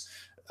unless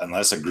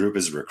a group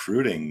is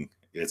recruiting,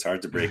 it's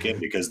hard to break in,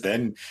 because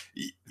then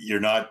you're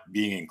not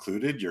being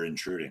included, you're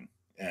intruding.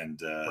 And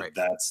right.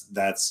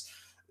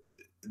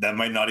 that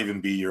might not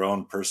even be your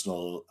own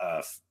personal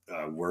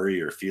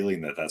worry or feeling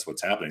that that's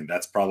what's happening.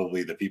 That's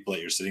probably the people that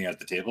you're sitting at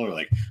the table are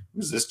like,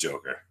 who's this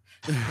joker?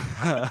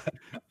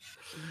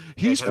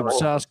 He's from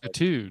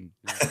Saskatoon.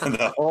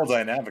 The whole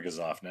dynamic is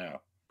off now.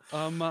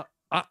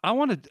 I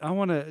want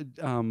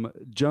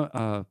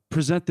to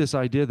present this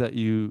idea that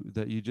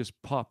you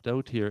just popped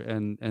out here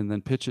and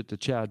then pitch it to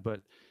Chad.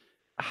 But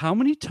how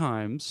many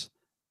times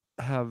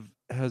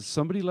has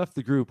somebody left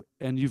the group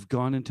and you've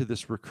gone into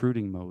this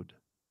recruiting mode?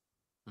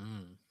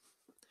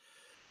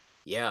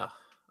 Yeah.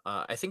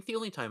 I think the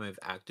only time I've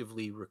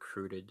actively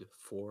recruited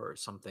for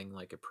something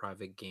like a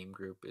private game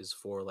group is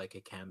for like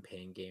a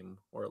campaign game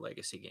or a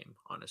legacy game,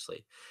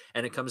 honestly.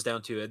 And it comes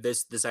down to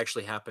this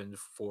actually happened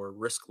for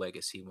Risk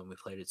Legacy when we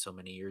played it so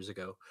many years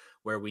ago,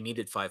 where we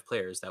needed 5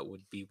 players that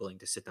would be willing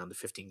to sit down to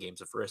 15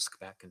 games of Risk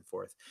back and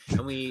forth.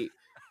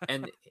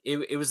 And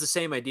it was the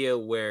same idea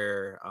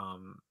where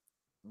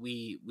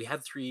we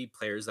had 3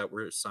 players that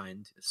were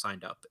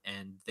signed up,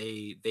 and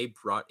they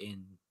brought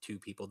in 2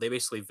 people. They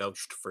basically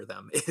vouched for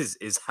them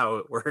is how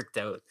it worked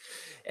out.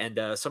 And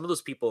some of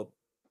those people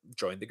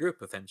joined the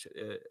group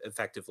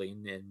effectively,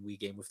 and we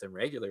game with them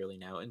regularly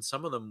now. And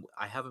some of them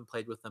I haven't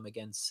played with them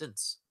again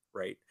since,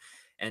 right?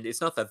 And it's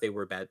not that they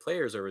were bad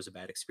players or it was a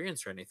bad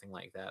experience or anything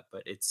like that,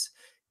 but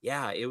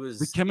it was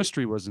the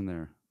chemistry wasn't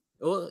there.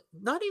 Well,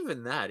 not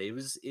even that. It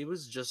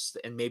was just,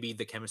 and maybe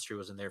the chemistry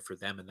wasn't there for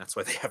them, and that's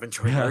why they haven't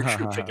joined our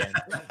group again.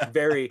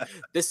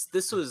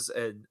 This was,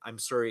 I'm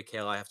sorry,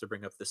 Kale, I have to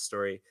bring up this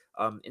story.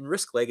 In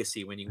Risk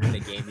Legacy, when you win a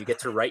game, you get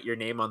to write your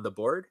name on the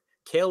board.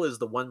 Kale is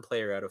the one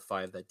player out of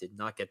 5 that did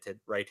not get to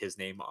write his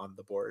name on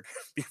the board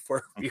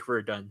before we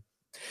were done.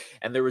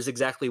 And there was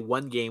exactly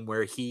one game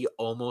where he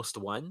almost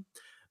won,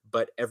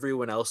 but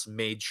everyone else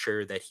made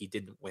sure that he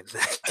didn't win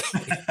that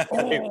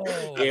game.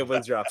 Game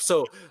was dropped.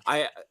 So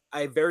I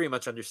very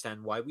much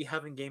understand why we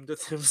haven't gamed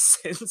with him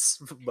since,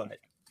 but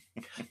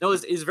no,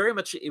 it's very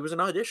much, it was an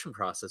audition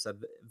process.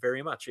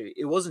 Very much.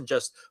 It wasn't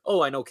just,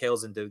 oh, I know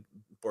Kale's into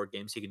board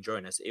games, he can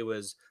join us. It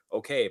was,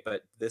 okay,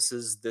 but this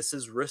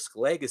is Risk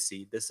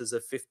Legacy. This is a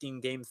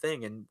 15-game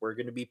thing, and we're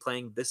going to be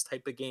playing this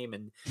type of game,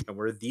 and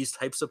we're these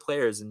types of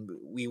players, and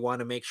we want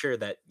to make sure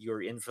that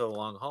you're in for the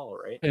long haul,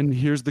 right? And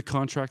here's the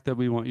contract that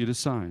we want you to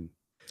sign.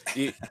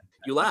 You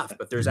laugh,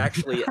 but there's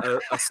actually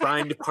a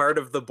signed part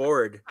of the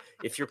board.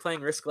 If you're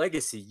playing Risk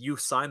Legacy, you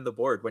sign the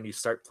board when you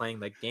start playing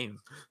that game.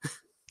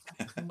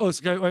 Oh,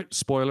 it's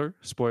spoiler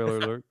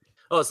alert.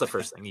 Oh, it's the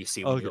first thing you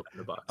see when you open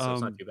the box, so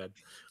it's not too bad.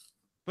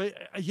 But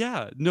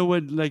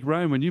like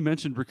Ryan, when you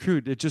mentioned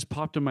recruit, it just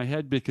popped in my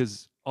head,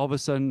 because all of a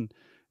sudden,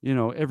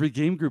 every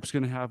game group's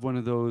going to have one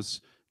of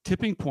those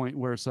tipping point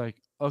where it's like,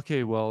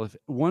 okay, well, if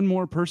one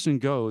more person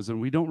goes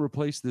and we don't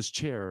replace this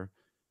chair,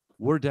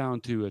 we're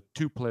down to a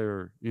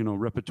 2-player,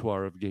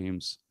 repertoire of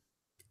games.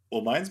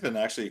 Well, mine's been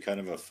actually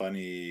kind of a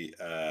funny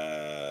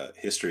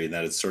history in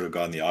that it's sort of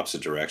gone the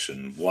opposite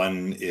direction.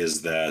 One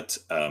is that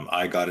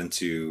I got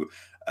into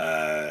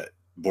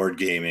board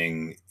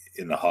gaming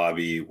in the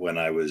hobby when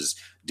I was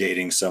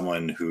dating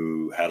someone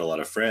who had a lot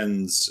of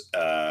friends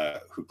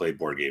who played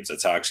board games.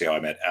 That's actually how I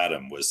met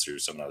Adam, was through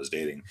someone I was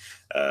dating.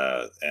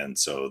 And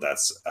so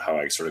that's how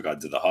I sort of got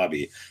into the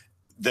hobby.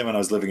 Then when I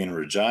was living in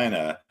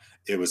Regina,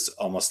 it was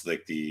almost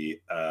like the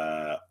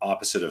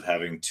opposite of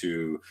having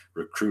to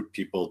recruit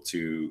people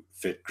to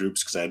fit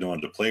groups because I had no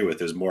one to play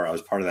with. It was more I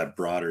was part of that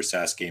broader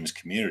SAS Games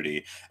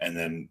community, and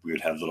then we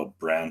would have little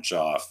branch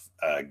off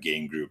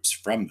game groups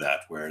from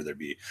that where there'd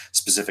be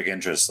specific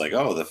interests, like,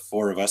 oh, the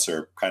four of us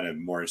are kind of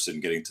more interested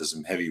in getting to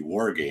some heavy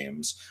war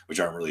games,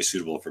 which aren't really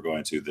suitable for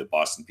going to the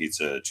Boston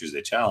Pizza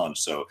Tuesday Challenge.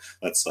 So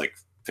let's like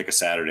pick a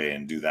Saturday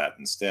and do that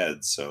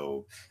instead.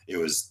 So it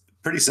was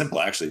pretty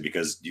simple actually,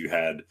 because you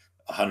had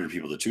 100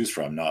 people to choose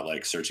from, not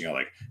like searching out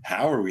like,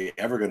 how are we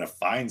ever going to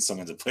find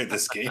someone to play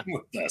this game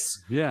with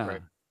us? Yeah.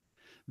 Right.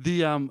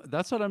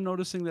 That's what I'm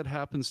noticing that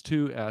happens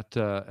too at,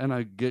 and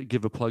I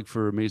give a plug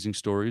for Amazing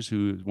Stories,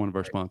 who is one of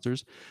our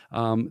sponsors.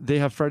 They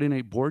have Friday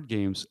night board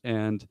games,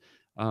 and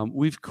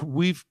we've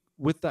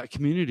with that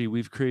community,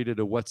 we've created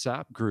a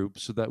WhatsApp group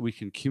so that we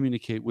can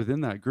communicate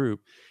within that group,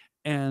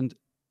 and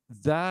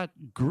that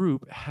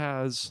group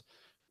has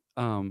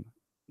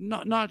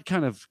not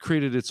kind of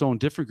created its own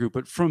different group,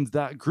 but from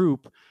that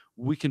group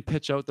we can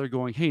pitch out there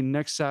going, hey,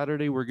 next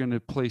Saturday we're going to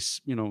play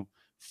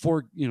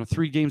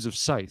 3 games of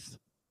Scythe.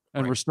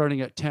 And we're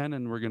starting at 10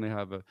 and we're going to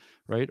have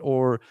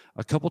or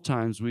a couple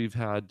times we've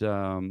had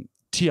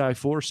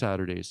TI4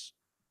 Saturdays,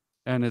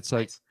 and it's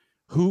like,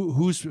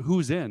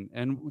 who's in,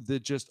 and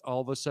just all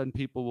of a sudden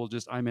people will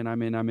just, I'm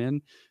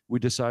in. We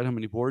decide how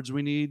many boards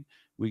we need.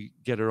 We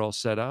get it all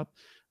set up.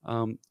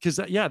 Cause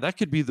that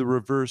could be the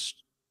reverse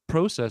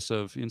process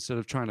of, instead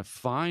of trying to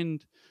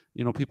find,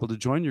 people to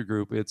join your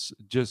group, it's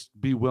just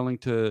be willing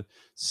to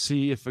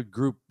see if a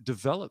group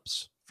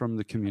develops from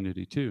the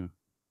community too.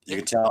 You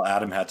could tell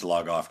Adam had to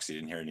log off because he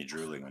didn't hear any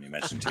drooling when you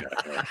mentioned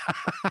TI4.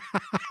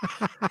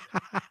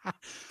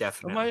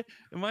 Definitely.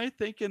 Am I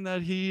thinking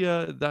that he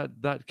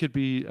that could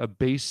be a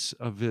base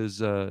of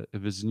his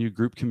new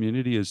group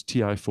community is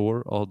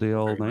TI4 all day,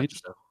 all night?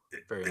 So.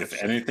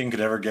 If anything could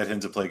ever get him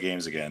to play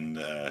games again,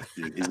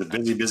 he's a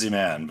busy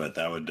man, but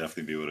that would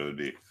definitely be what it would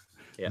be.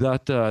 Yeah.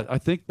 That I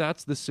think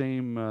that's the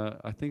same.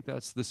 I think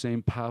that's the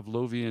same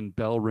Pavlovian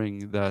bell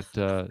ring that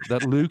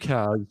Luke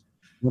has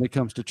when it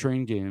comes to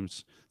train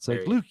games. It's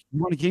like, Luke,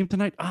 you want a game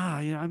tonight?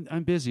 Yeah,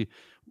 I'm busy.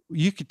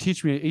 You could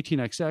teach me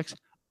 18xx.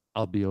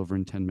 I'll be over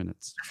in 10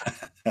 minutes.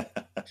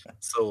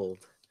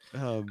 Sold.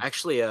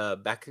 Actually,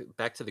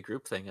 back to the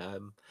group thing.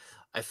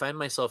 I find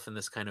myself in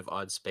this kind of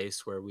odd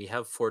space where we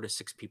have 4 to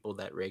 6 people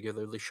that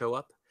regularly show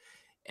up,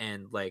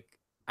 and like,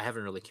 I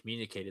haven't really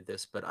communicated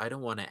this, but I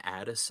don't want to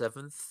add a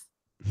 7th,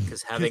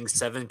 because having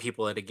 7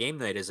 people at a game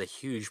night is a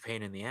huge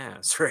pain in the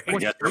ass, right?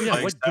 What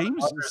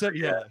games?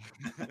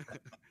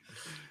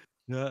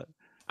 Yeah.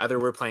 Either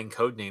we're playing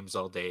code names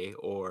all day,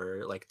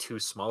 or like 2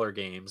 smaller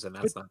games, and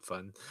that's not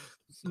fun.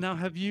 Now,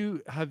 have you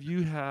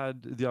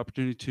had the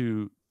opportunity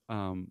to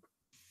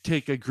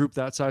take a group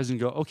that size and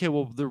go, okay,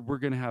 well, we're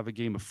going to have a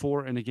game of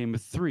 4 and a game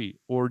of 3,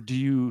 or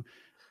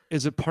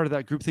is it part of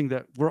that group thing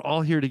that we're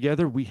all here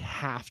together, we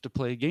have to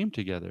play a game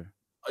together?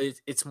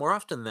 It's more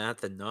often that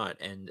than not,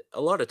 and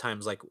a lot of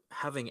times, like,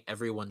 having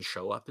everyone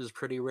show up is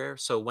pretty rare.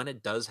 So when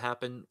it does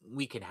happen,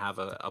 we can have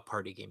a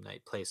party game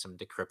night, play some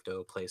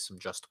Decrypto, play some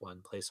Just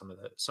One, play some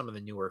of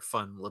the newer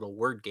fun little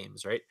word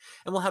games, right?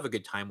 And we'll have a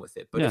good time with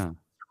it. But if it's a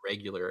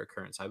regular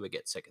occurrence, I would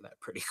get sick of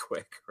that pretty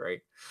quick,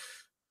 right?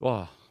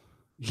 Well,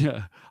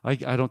 yeah, I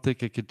don't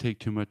think it could take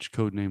too much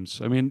code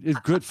names. I mean, it's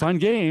good, fun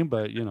game,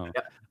 but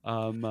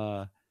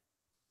Yeah.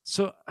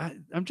 So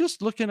I'm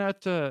just looking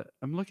at how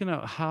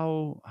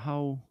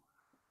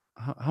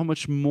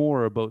much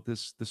more about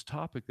this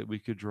topic that we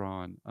could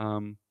draw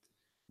on.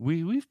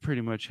 We've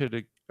pretty much hit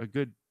a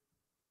good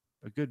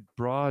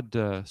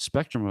broad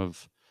spectrum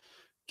of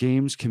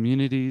games,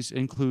 communities,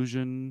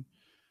 inclusion,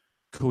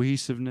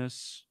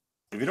 cohesiveness.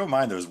 If you don't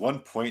mind, there was one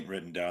point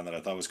written down that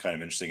I thought was kind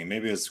of interesting, and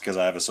maybe it's because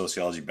I have a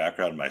sociology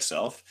background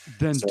myself.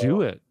 Then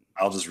do it.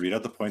 I'll just read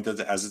out the point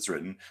as it's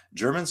written.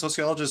 German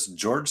sociologist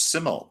George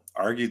Simmel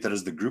argued that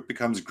as the group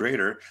becomes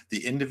greater,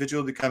 the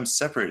individual becomes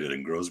separated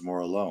and grows more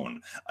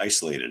alone,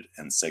 isolated,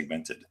 and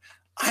segmented.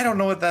 I don't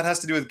know what that has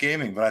to do with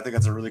gaming, but I think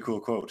that's a really cool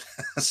quote.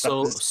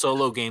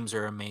 Solo games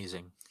are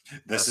amazing.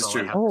 This is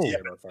true.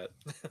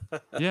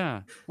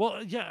 Yeah.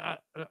 Well, yeah,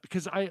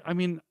 because I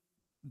mean,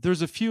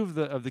 there's a few of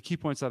the key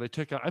points that I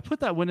took out. I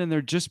put that one in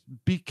there just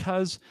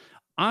because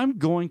I'm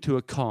going to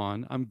a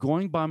con, I'm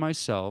going by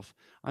myself,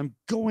 I'm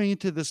going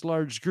into this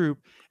large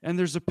group, and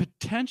there's a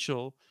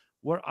potential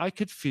where I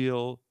could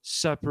feel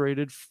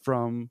separated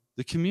from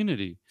the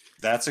community.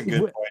 That's a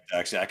good point,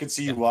 actually. I could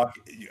see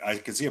I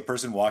could see a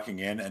person walking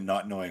in and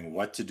not knowing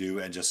what to do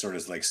and just sort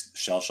of like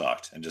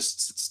shell-shocked and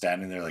just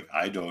standing there like,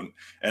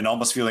 and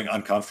almost feeling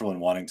uncomfortable and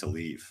wanting to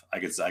leave. I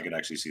could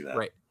actually see that.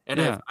 Right. And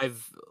Yeah.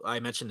 I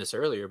mentioned this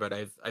earlier, but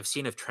I've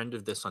seen a trend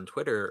of this on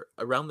Twitter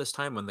around this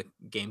time when the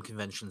game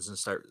conventions and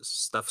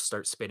stuff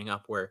starts spinning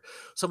up, where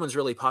someone's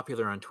really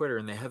popular on Twitter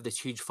and they have this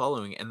huge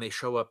following and they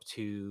show up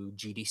to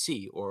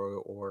GDC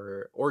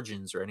or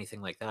Origins or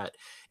anything like that,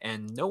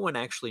 and no one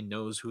actually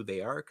knows who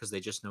they are because they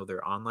just know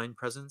their online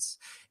presence.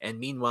 And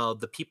meanwhile,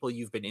 the people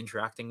you've been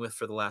interacting with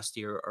for the last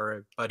year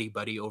are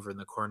buddy over in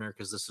the corner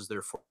because this is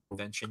their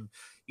convention.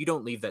 You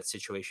don't leave that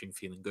situation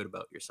feeling good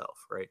about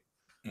yourself, right?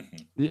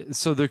 Mm-hmm.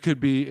 So there could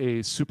be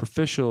a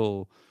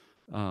superficial,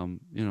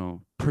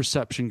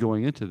 perception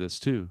going into this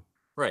too.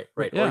 Right.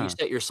 Yeah. Or you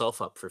set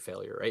yourself up for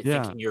failure, right?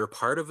 Yeah. Thinking you're a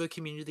part of a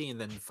community and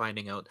then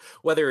finding out,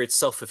 whether it's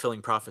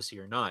self-fulfilling prophecy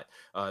or not,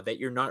 that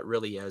you're not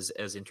really as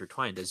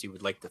intertwined as you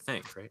would like to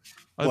think, right?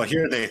 Well,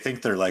 here they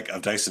think they're like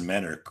of Dice and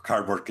Men or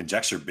Cardboard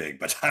Conjecture big,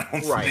 but I don't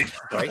think so.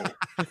 Right.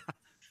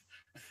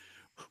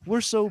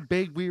 We're so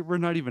big, we're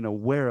not even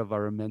aware of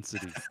our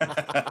immensity.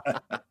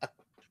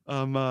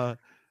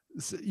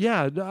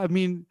 Yeah, I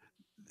mean,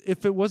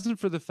 if it wasn't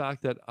for the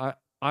fact that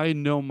I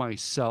know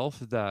myself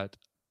that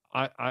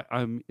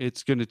I'm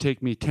it's going to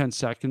take me 10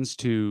 seconds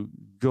to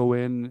go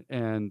in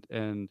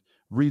and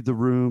read the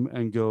room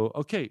and go,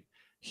 okay,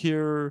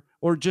 here,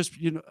 or just,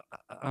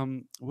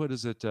 what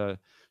is it? 2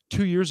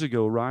 years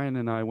ago, Ryan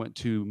and I went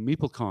to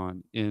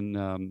MeepleCon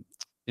in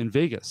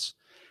Vegas,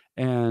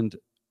 and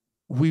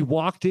we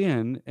walked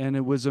in and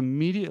it was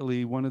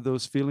immediately one of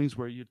those feelings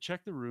where you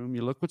check the room,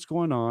 you look what's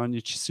going on,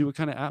 you see what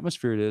kind of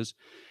atmosphere it is.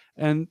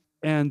 And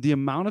the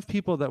amount of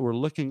people that were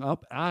looking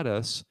up at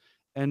us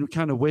and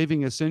kind of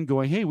waving us in,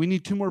 going, hey, we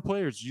need 2 more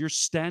players. You're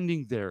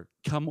standing there.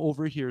 Come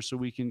over here so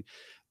we can.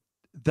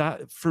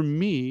 That, for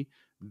me,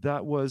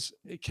 that was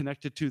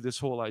connected to this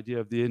whole idea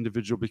of the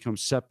individual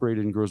becomes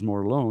separated and grows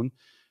more alone.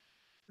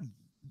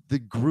 The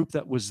group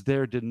that was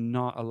there did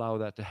not allow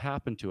that to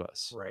happen to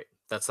us. Right.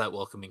 That's that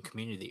welcoming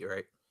community,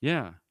 right?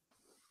 Yeah.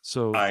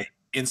 So I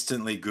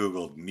instantly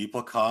Googled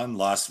MeepleCon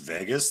Las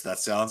Vegas. That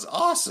sounds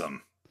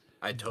awesome.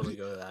 I'd totally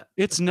go to that.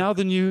 It's now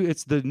the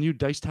new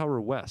Dice Tower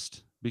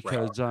West,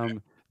 because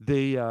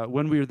they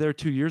when we were there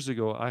 2 years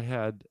ago, I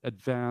had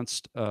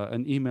advanced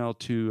an email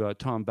to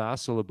Tom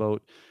Bassel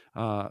about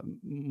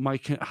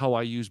how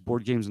I use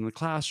board games in the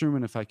classroom,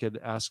 and if I could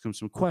ask him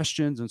some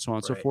questions and so on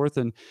and so forth.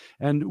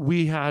 And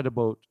we had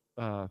about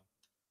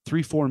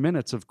 3-4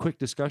 minutes of quick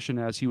discussion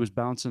as he was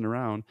bouncing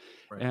around,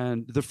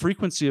 and the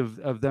frequency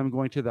of them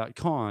going to that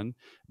con,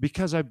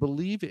 because I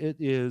believe it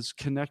is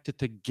connected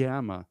to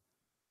GAMA.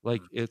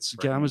 Like it's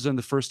GAMA's in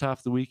the first half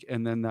of the week,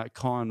 and then that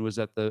con was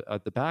at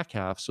the back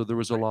half. So there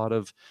was a lot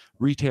of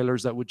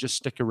retailers that would just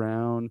stick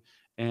around.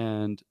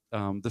 And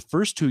the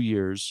first 2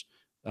 years,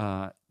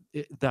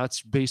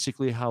 that's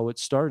basically how it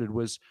started.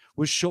 Was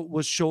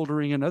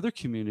shouldering another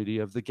community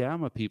of the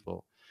GAMA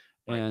people,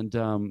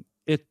 and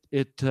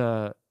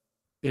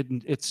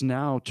it's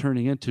now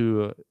turning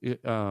into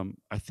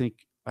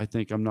I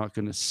think I'm not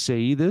going to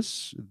say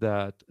this,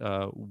 that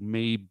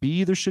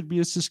maybe there should be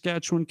a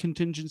Saskatchewan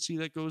contingency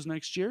that goes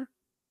next year.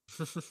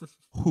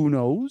 Who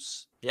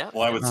knows? Yeah.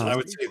 Well, I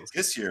would say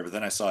this year, but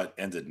then I saw it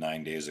ended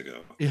 9 days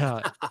ago.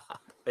 Yeah.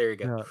 There you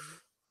go. Yeah.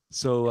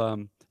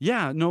 So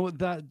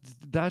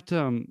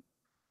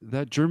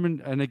that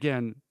German, and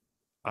again,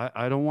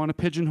 I don't want to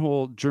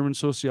pigeonhole German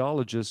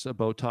sociologists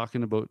about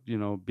talking about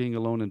being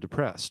alone and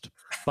depressed,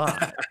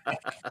 but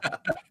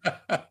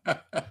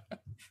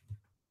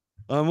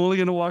I'm only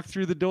going to walk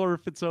through the door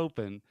if it's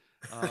open.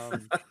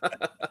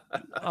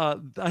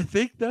 I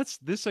think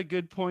this a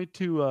good point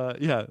to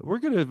we're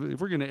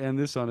gonna end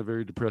this on a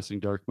very depressing,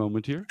 dark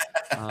moment here.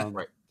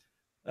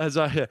 As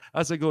I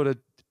go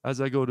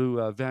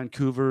to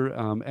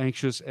Vancouver,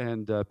 anxious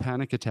and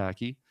panic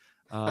attacky.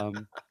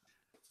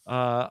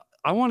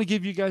 I want to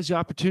give you guys the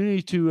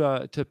opportunity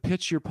to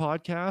pitch your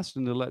podcast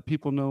and to let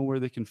people know where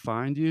they can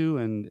find you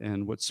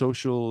and what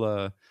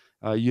social.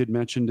 You had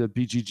mentioned a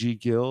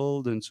BGG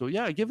Guild, and so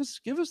give us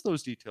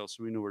those details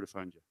so we know where to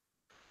find you.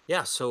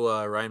 Yeah,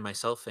 so Ryan,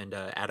 myself, and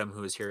Adam,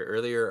 who was here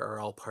earlier, are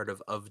all part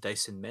of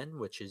Dice and Men,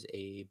 which is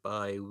a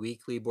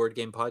bi-weekly board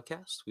game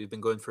podcast. We've been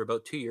going for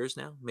about 2 years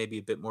now, maybe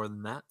a bit more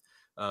than that.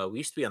 We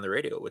used to be on the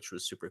radio, which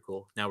was super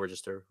cool. Now we're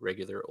just a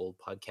regular old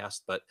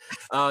podcast, but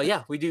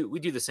we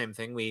do the same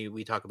thing.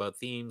 We talk about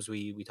themes,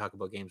 we talk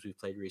about games we've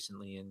played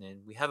recently, and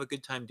then we have a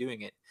good time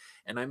doing it.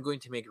 And I'm going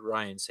to make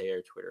Ryan say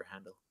our Twitter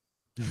handle.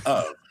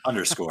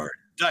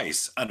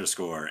 _dice_and_men.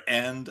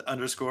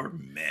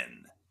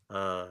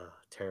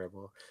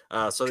 Terrible.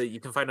 So you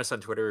can find us on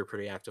Twitter. We're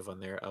pretty active on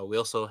there. We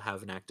also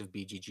have an active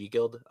BGG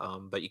Guild,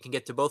 but you can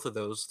get to both of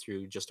those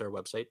through just our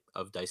website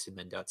of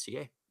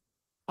diceandmen.ca.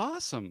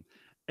 Awesome.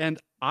 And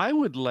I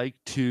would like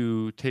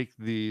to take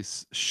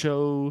this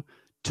show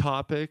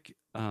topic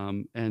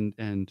and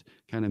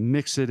kind of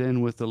mix it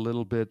in with a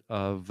little bit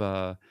of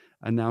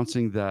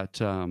announcing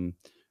that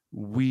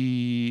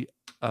we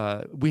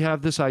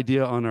have this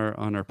idea on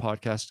our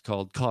podcast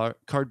called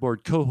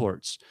Cardboard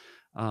Cohorts.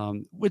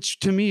 which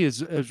to me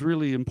is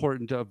really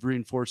important of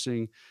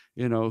reinforcing,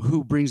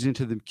 who brings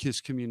into the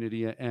KISS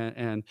community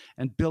and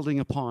building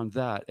upon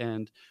that.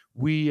 And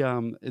we,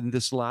 in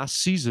this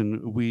last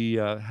season, we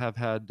have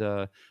had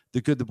the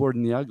good, the bored,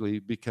 and the ugly,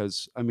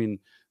 because, I mean,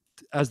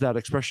 as that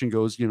expression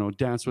goes,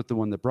 dance with the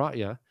one that brought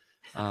you.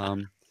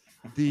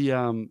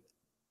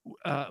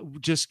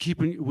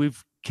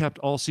 We've kept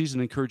all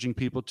season encouraging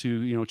people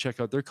to, check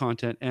out their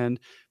content. And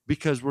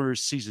because we're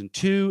season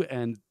 2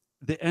 and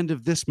the end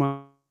of this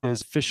month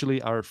is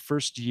officially our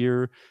first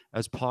year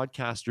as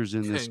podcasters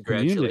in this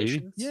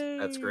community. Yay!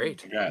 That's great.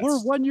 Congrats. We're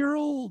 1 year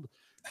old.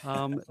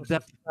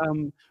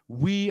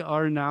 We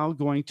are now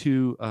going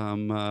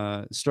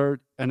to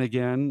start, and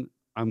again,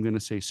 I'm going to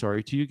say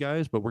sorry to you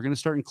guys, but we're going to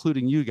start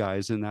including you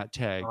guys in that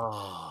tag.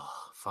 Oh,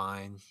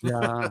 fine.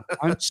 Yeah,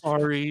 I'm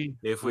sorry.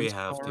 If we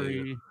have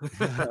to.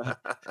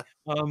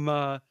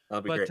 That'll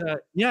be great.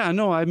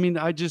 I mean,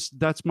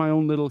 that's my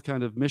own little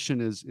kind of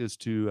mission is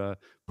to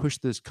push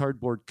this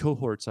cardboard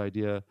cohorts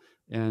idea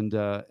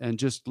and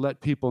just let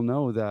people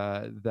know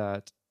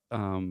that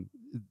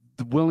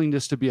the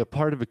willingness to be a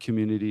part of a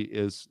community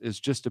is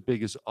just as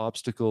big as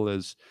obstacle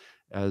as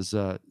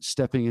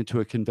stepping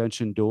into a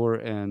convention door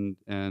and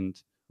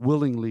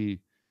willingly,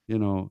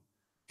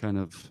 kind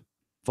of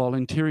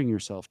volunteering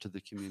yourself to the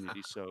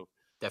community. So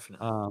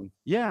definitely.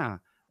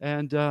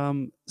 And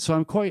so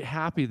I'm quite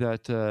happy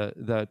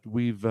that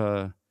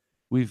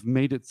we've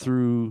made it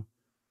through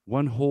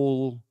one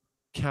whole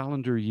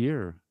calendar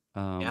year.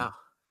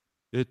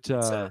 It's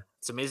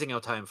amazing how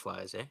time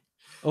flies, eh?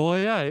 Oh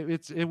yeah,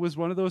 it was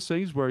one of those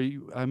things where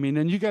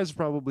and you guys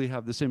probably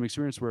have the same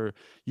experience where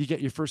you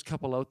get your first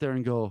couple out there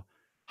and go,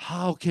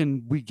 how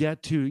can we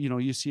get to,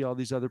 you see all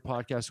these other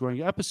podcasts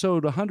going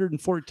episode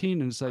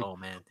 114 and it's like, oh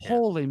man,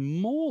 holy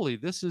moly,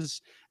 this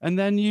is, and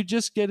then you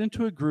just get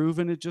into a groove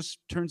and it just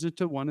turns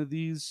into one of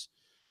these,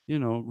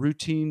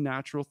 routine,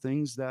 natural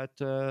things that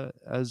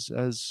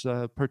as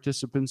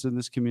participants in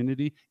this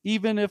community,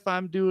 even if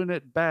I'm doing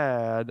it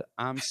bad,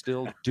 I'm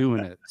still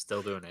doing it.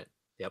 Still doing it.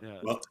 Yep. Yeah.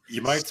 Well,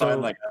 you might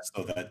find like us,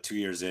 so that 2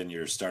 years in,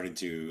 you're starting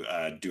to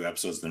do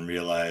episodes, and then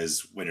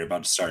realize when you're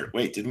about to start,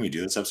 wait, didn't we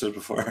do this episode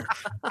before?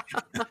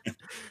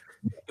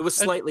 It was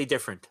slightly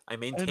different. I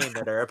maintain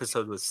that our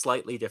episode was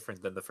slightly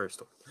different than the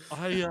first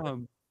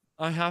one.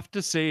 I have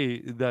to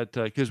say that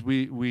because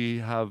we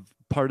have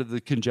part of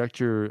the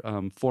Conjecture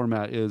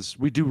format is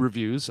we do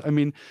reviews. I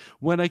mean,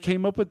 when I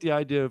came up with the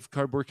idea of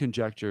Cardboard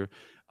Conjecture,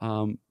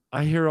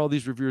 I hear all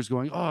these reviewers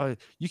going, "Oh,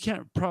 you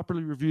can't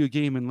properly review a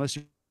game unless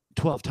you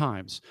 12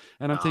 times."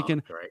 And I'm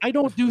thinking, right. I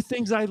don't do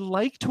things I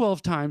like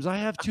 12 times. I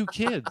have 2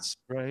 kids,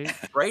 right?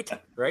 Right.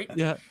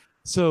 Yeah.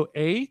 So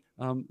I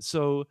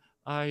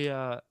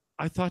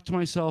thought to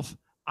myself,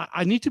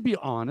 I need to be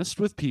honest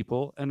with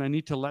people and I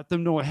need to let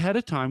them know ahead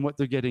of time what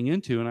they're getting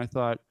into. And I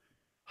thought,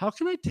 how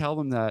can I tell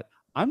them that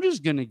I'm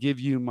just going to give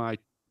you my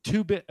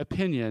 2-bit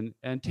opinion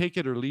and take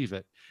it or leave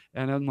it?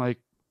 And I'm like,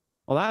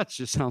 well, that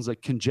just sounds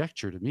like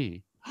conjecture to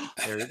me.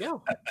 There you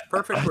go.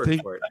 Perfect word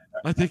for it.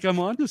 I think I'm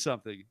onto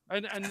something.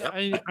 And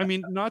I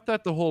mean, not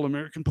that the whole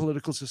American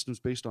political system is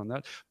based on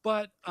that,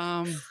 but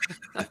I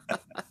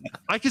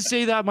could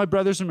say that my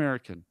brother's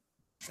American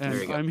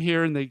and I'm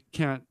here and they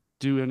can't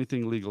do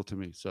anything legal to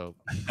me. So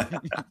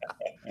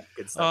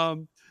good stuff.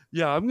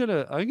 I'm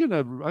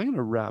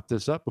gonna wrap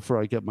this up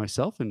before I get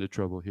myself into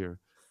trouble here.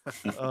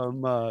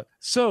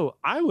 So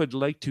I would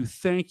like to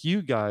thank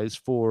you guys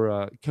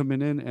for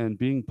coming in and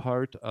being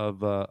part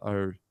of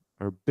our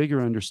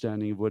bigger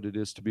understanding of what it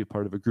is to be a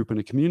part of a group and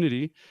a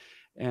community,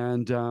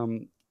 and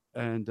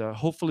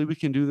hopefully we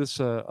can do this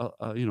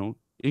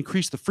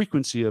increase the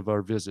frequency of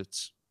our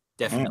visits.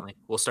 Definitely.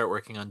 We'll start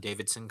working on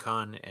Davidson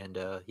Con, and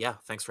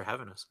thanks for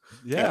having us.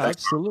 Yeah,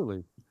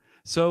 absolutely.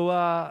 So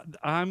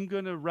I'm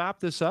going to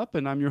wrap this up,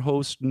 and I'm your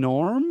host,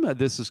 Norm.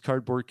 This is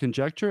Cardboard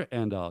Conjecture,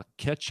 and I'll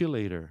catch you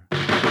later.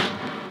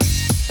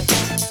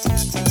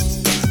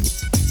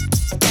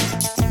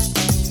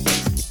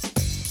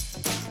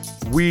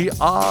 We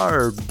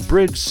are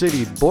Bridge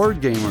City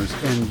Board Gamers,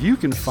 and you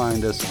can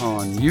find us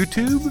on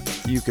YouTube.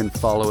 You can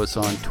follow us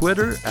on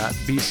Twitter at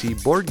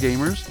BC Board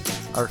Gamers.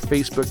 Our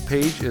Facebook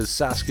page is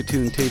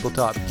Saskatoon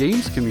Tabletop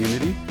Games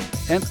Community,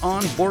 and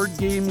on Board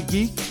Game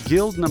Geek,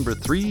 Guild number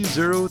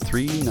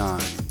 3039.